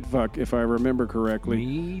of a head fuck if I remember correctly.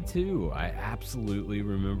 Me too. I absolutely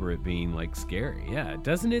remember it being like scary. Yeah.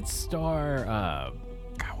 Doesn't it star,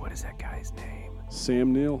 God, what is that guy's name?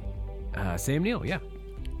 Sam Neill. Sam Neill, yeah.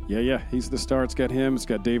 Yeah. He's the star. It's got him. It's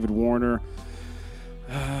got David Warner.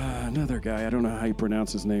 Another guy, I don't know how you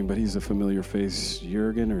pronounce his name, but he's a familiar face.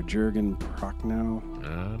 Jürgen Prochnow.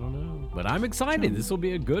 I don't know. But I'm excited. This will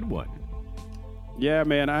be a good one. Yeah,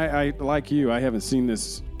 man, I like you. I haven't seen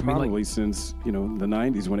this probably since, the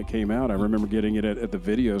 90s when it came out. I remember getting it at the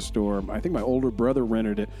video store. I think my older brother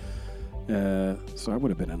rented it. So I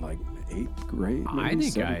would have been in like 8th grade, maybe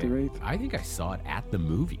 7th or 8th. I think I saw it at the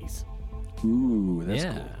movies. Ooh, that's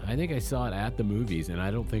cool. I think I saw it at the movies, and I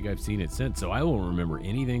don't think I've seen it since, so I won't remember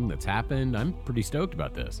anything that's happened. I'm pretty stoked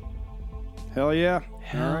about this. Hell yeah.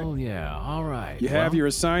 Hell yeah. All right. You have your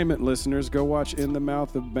assignment, listeners. Go watch In the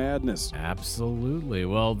Mouth of Madness. Absolutely.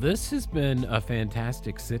 Well, this has been a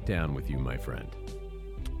fantastic sit-down with you, my friend.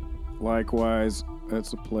 Likewise.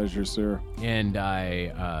 That's a pleasure, sir. And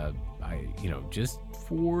I just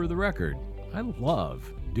for the record, I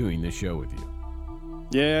love doing this show with you.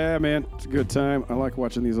 Yeah, man, it's a good time. I like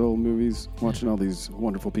watching these old movies, watching all these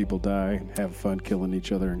wonderful people die and have fun killing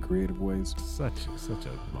each other in creative ways. Such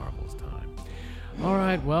a marvelous time. All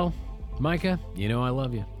right, well, Micah, I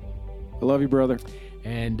love you. I love you, brother.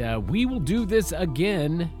 And we will do this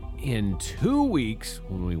again in 2 weeks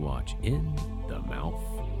when we watch In the Mouth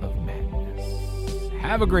of Madness.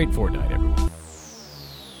 Have a great fortnight, everyone.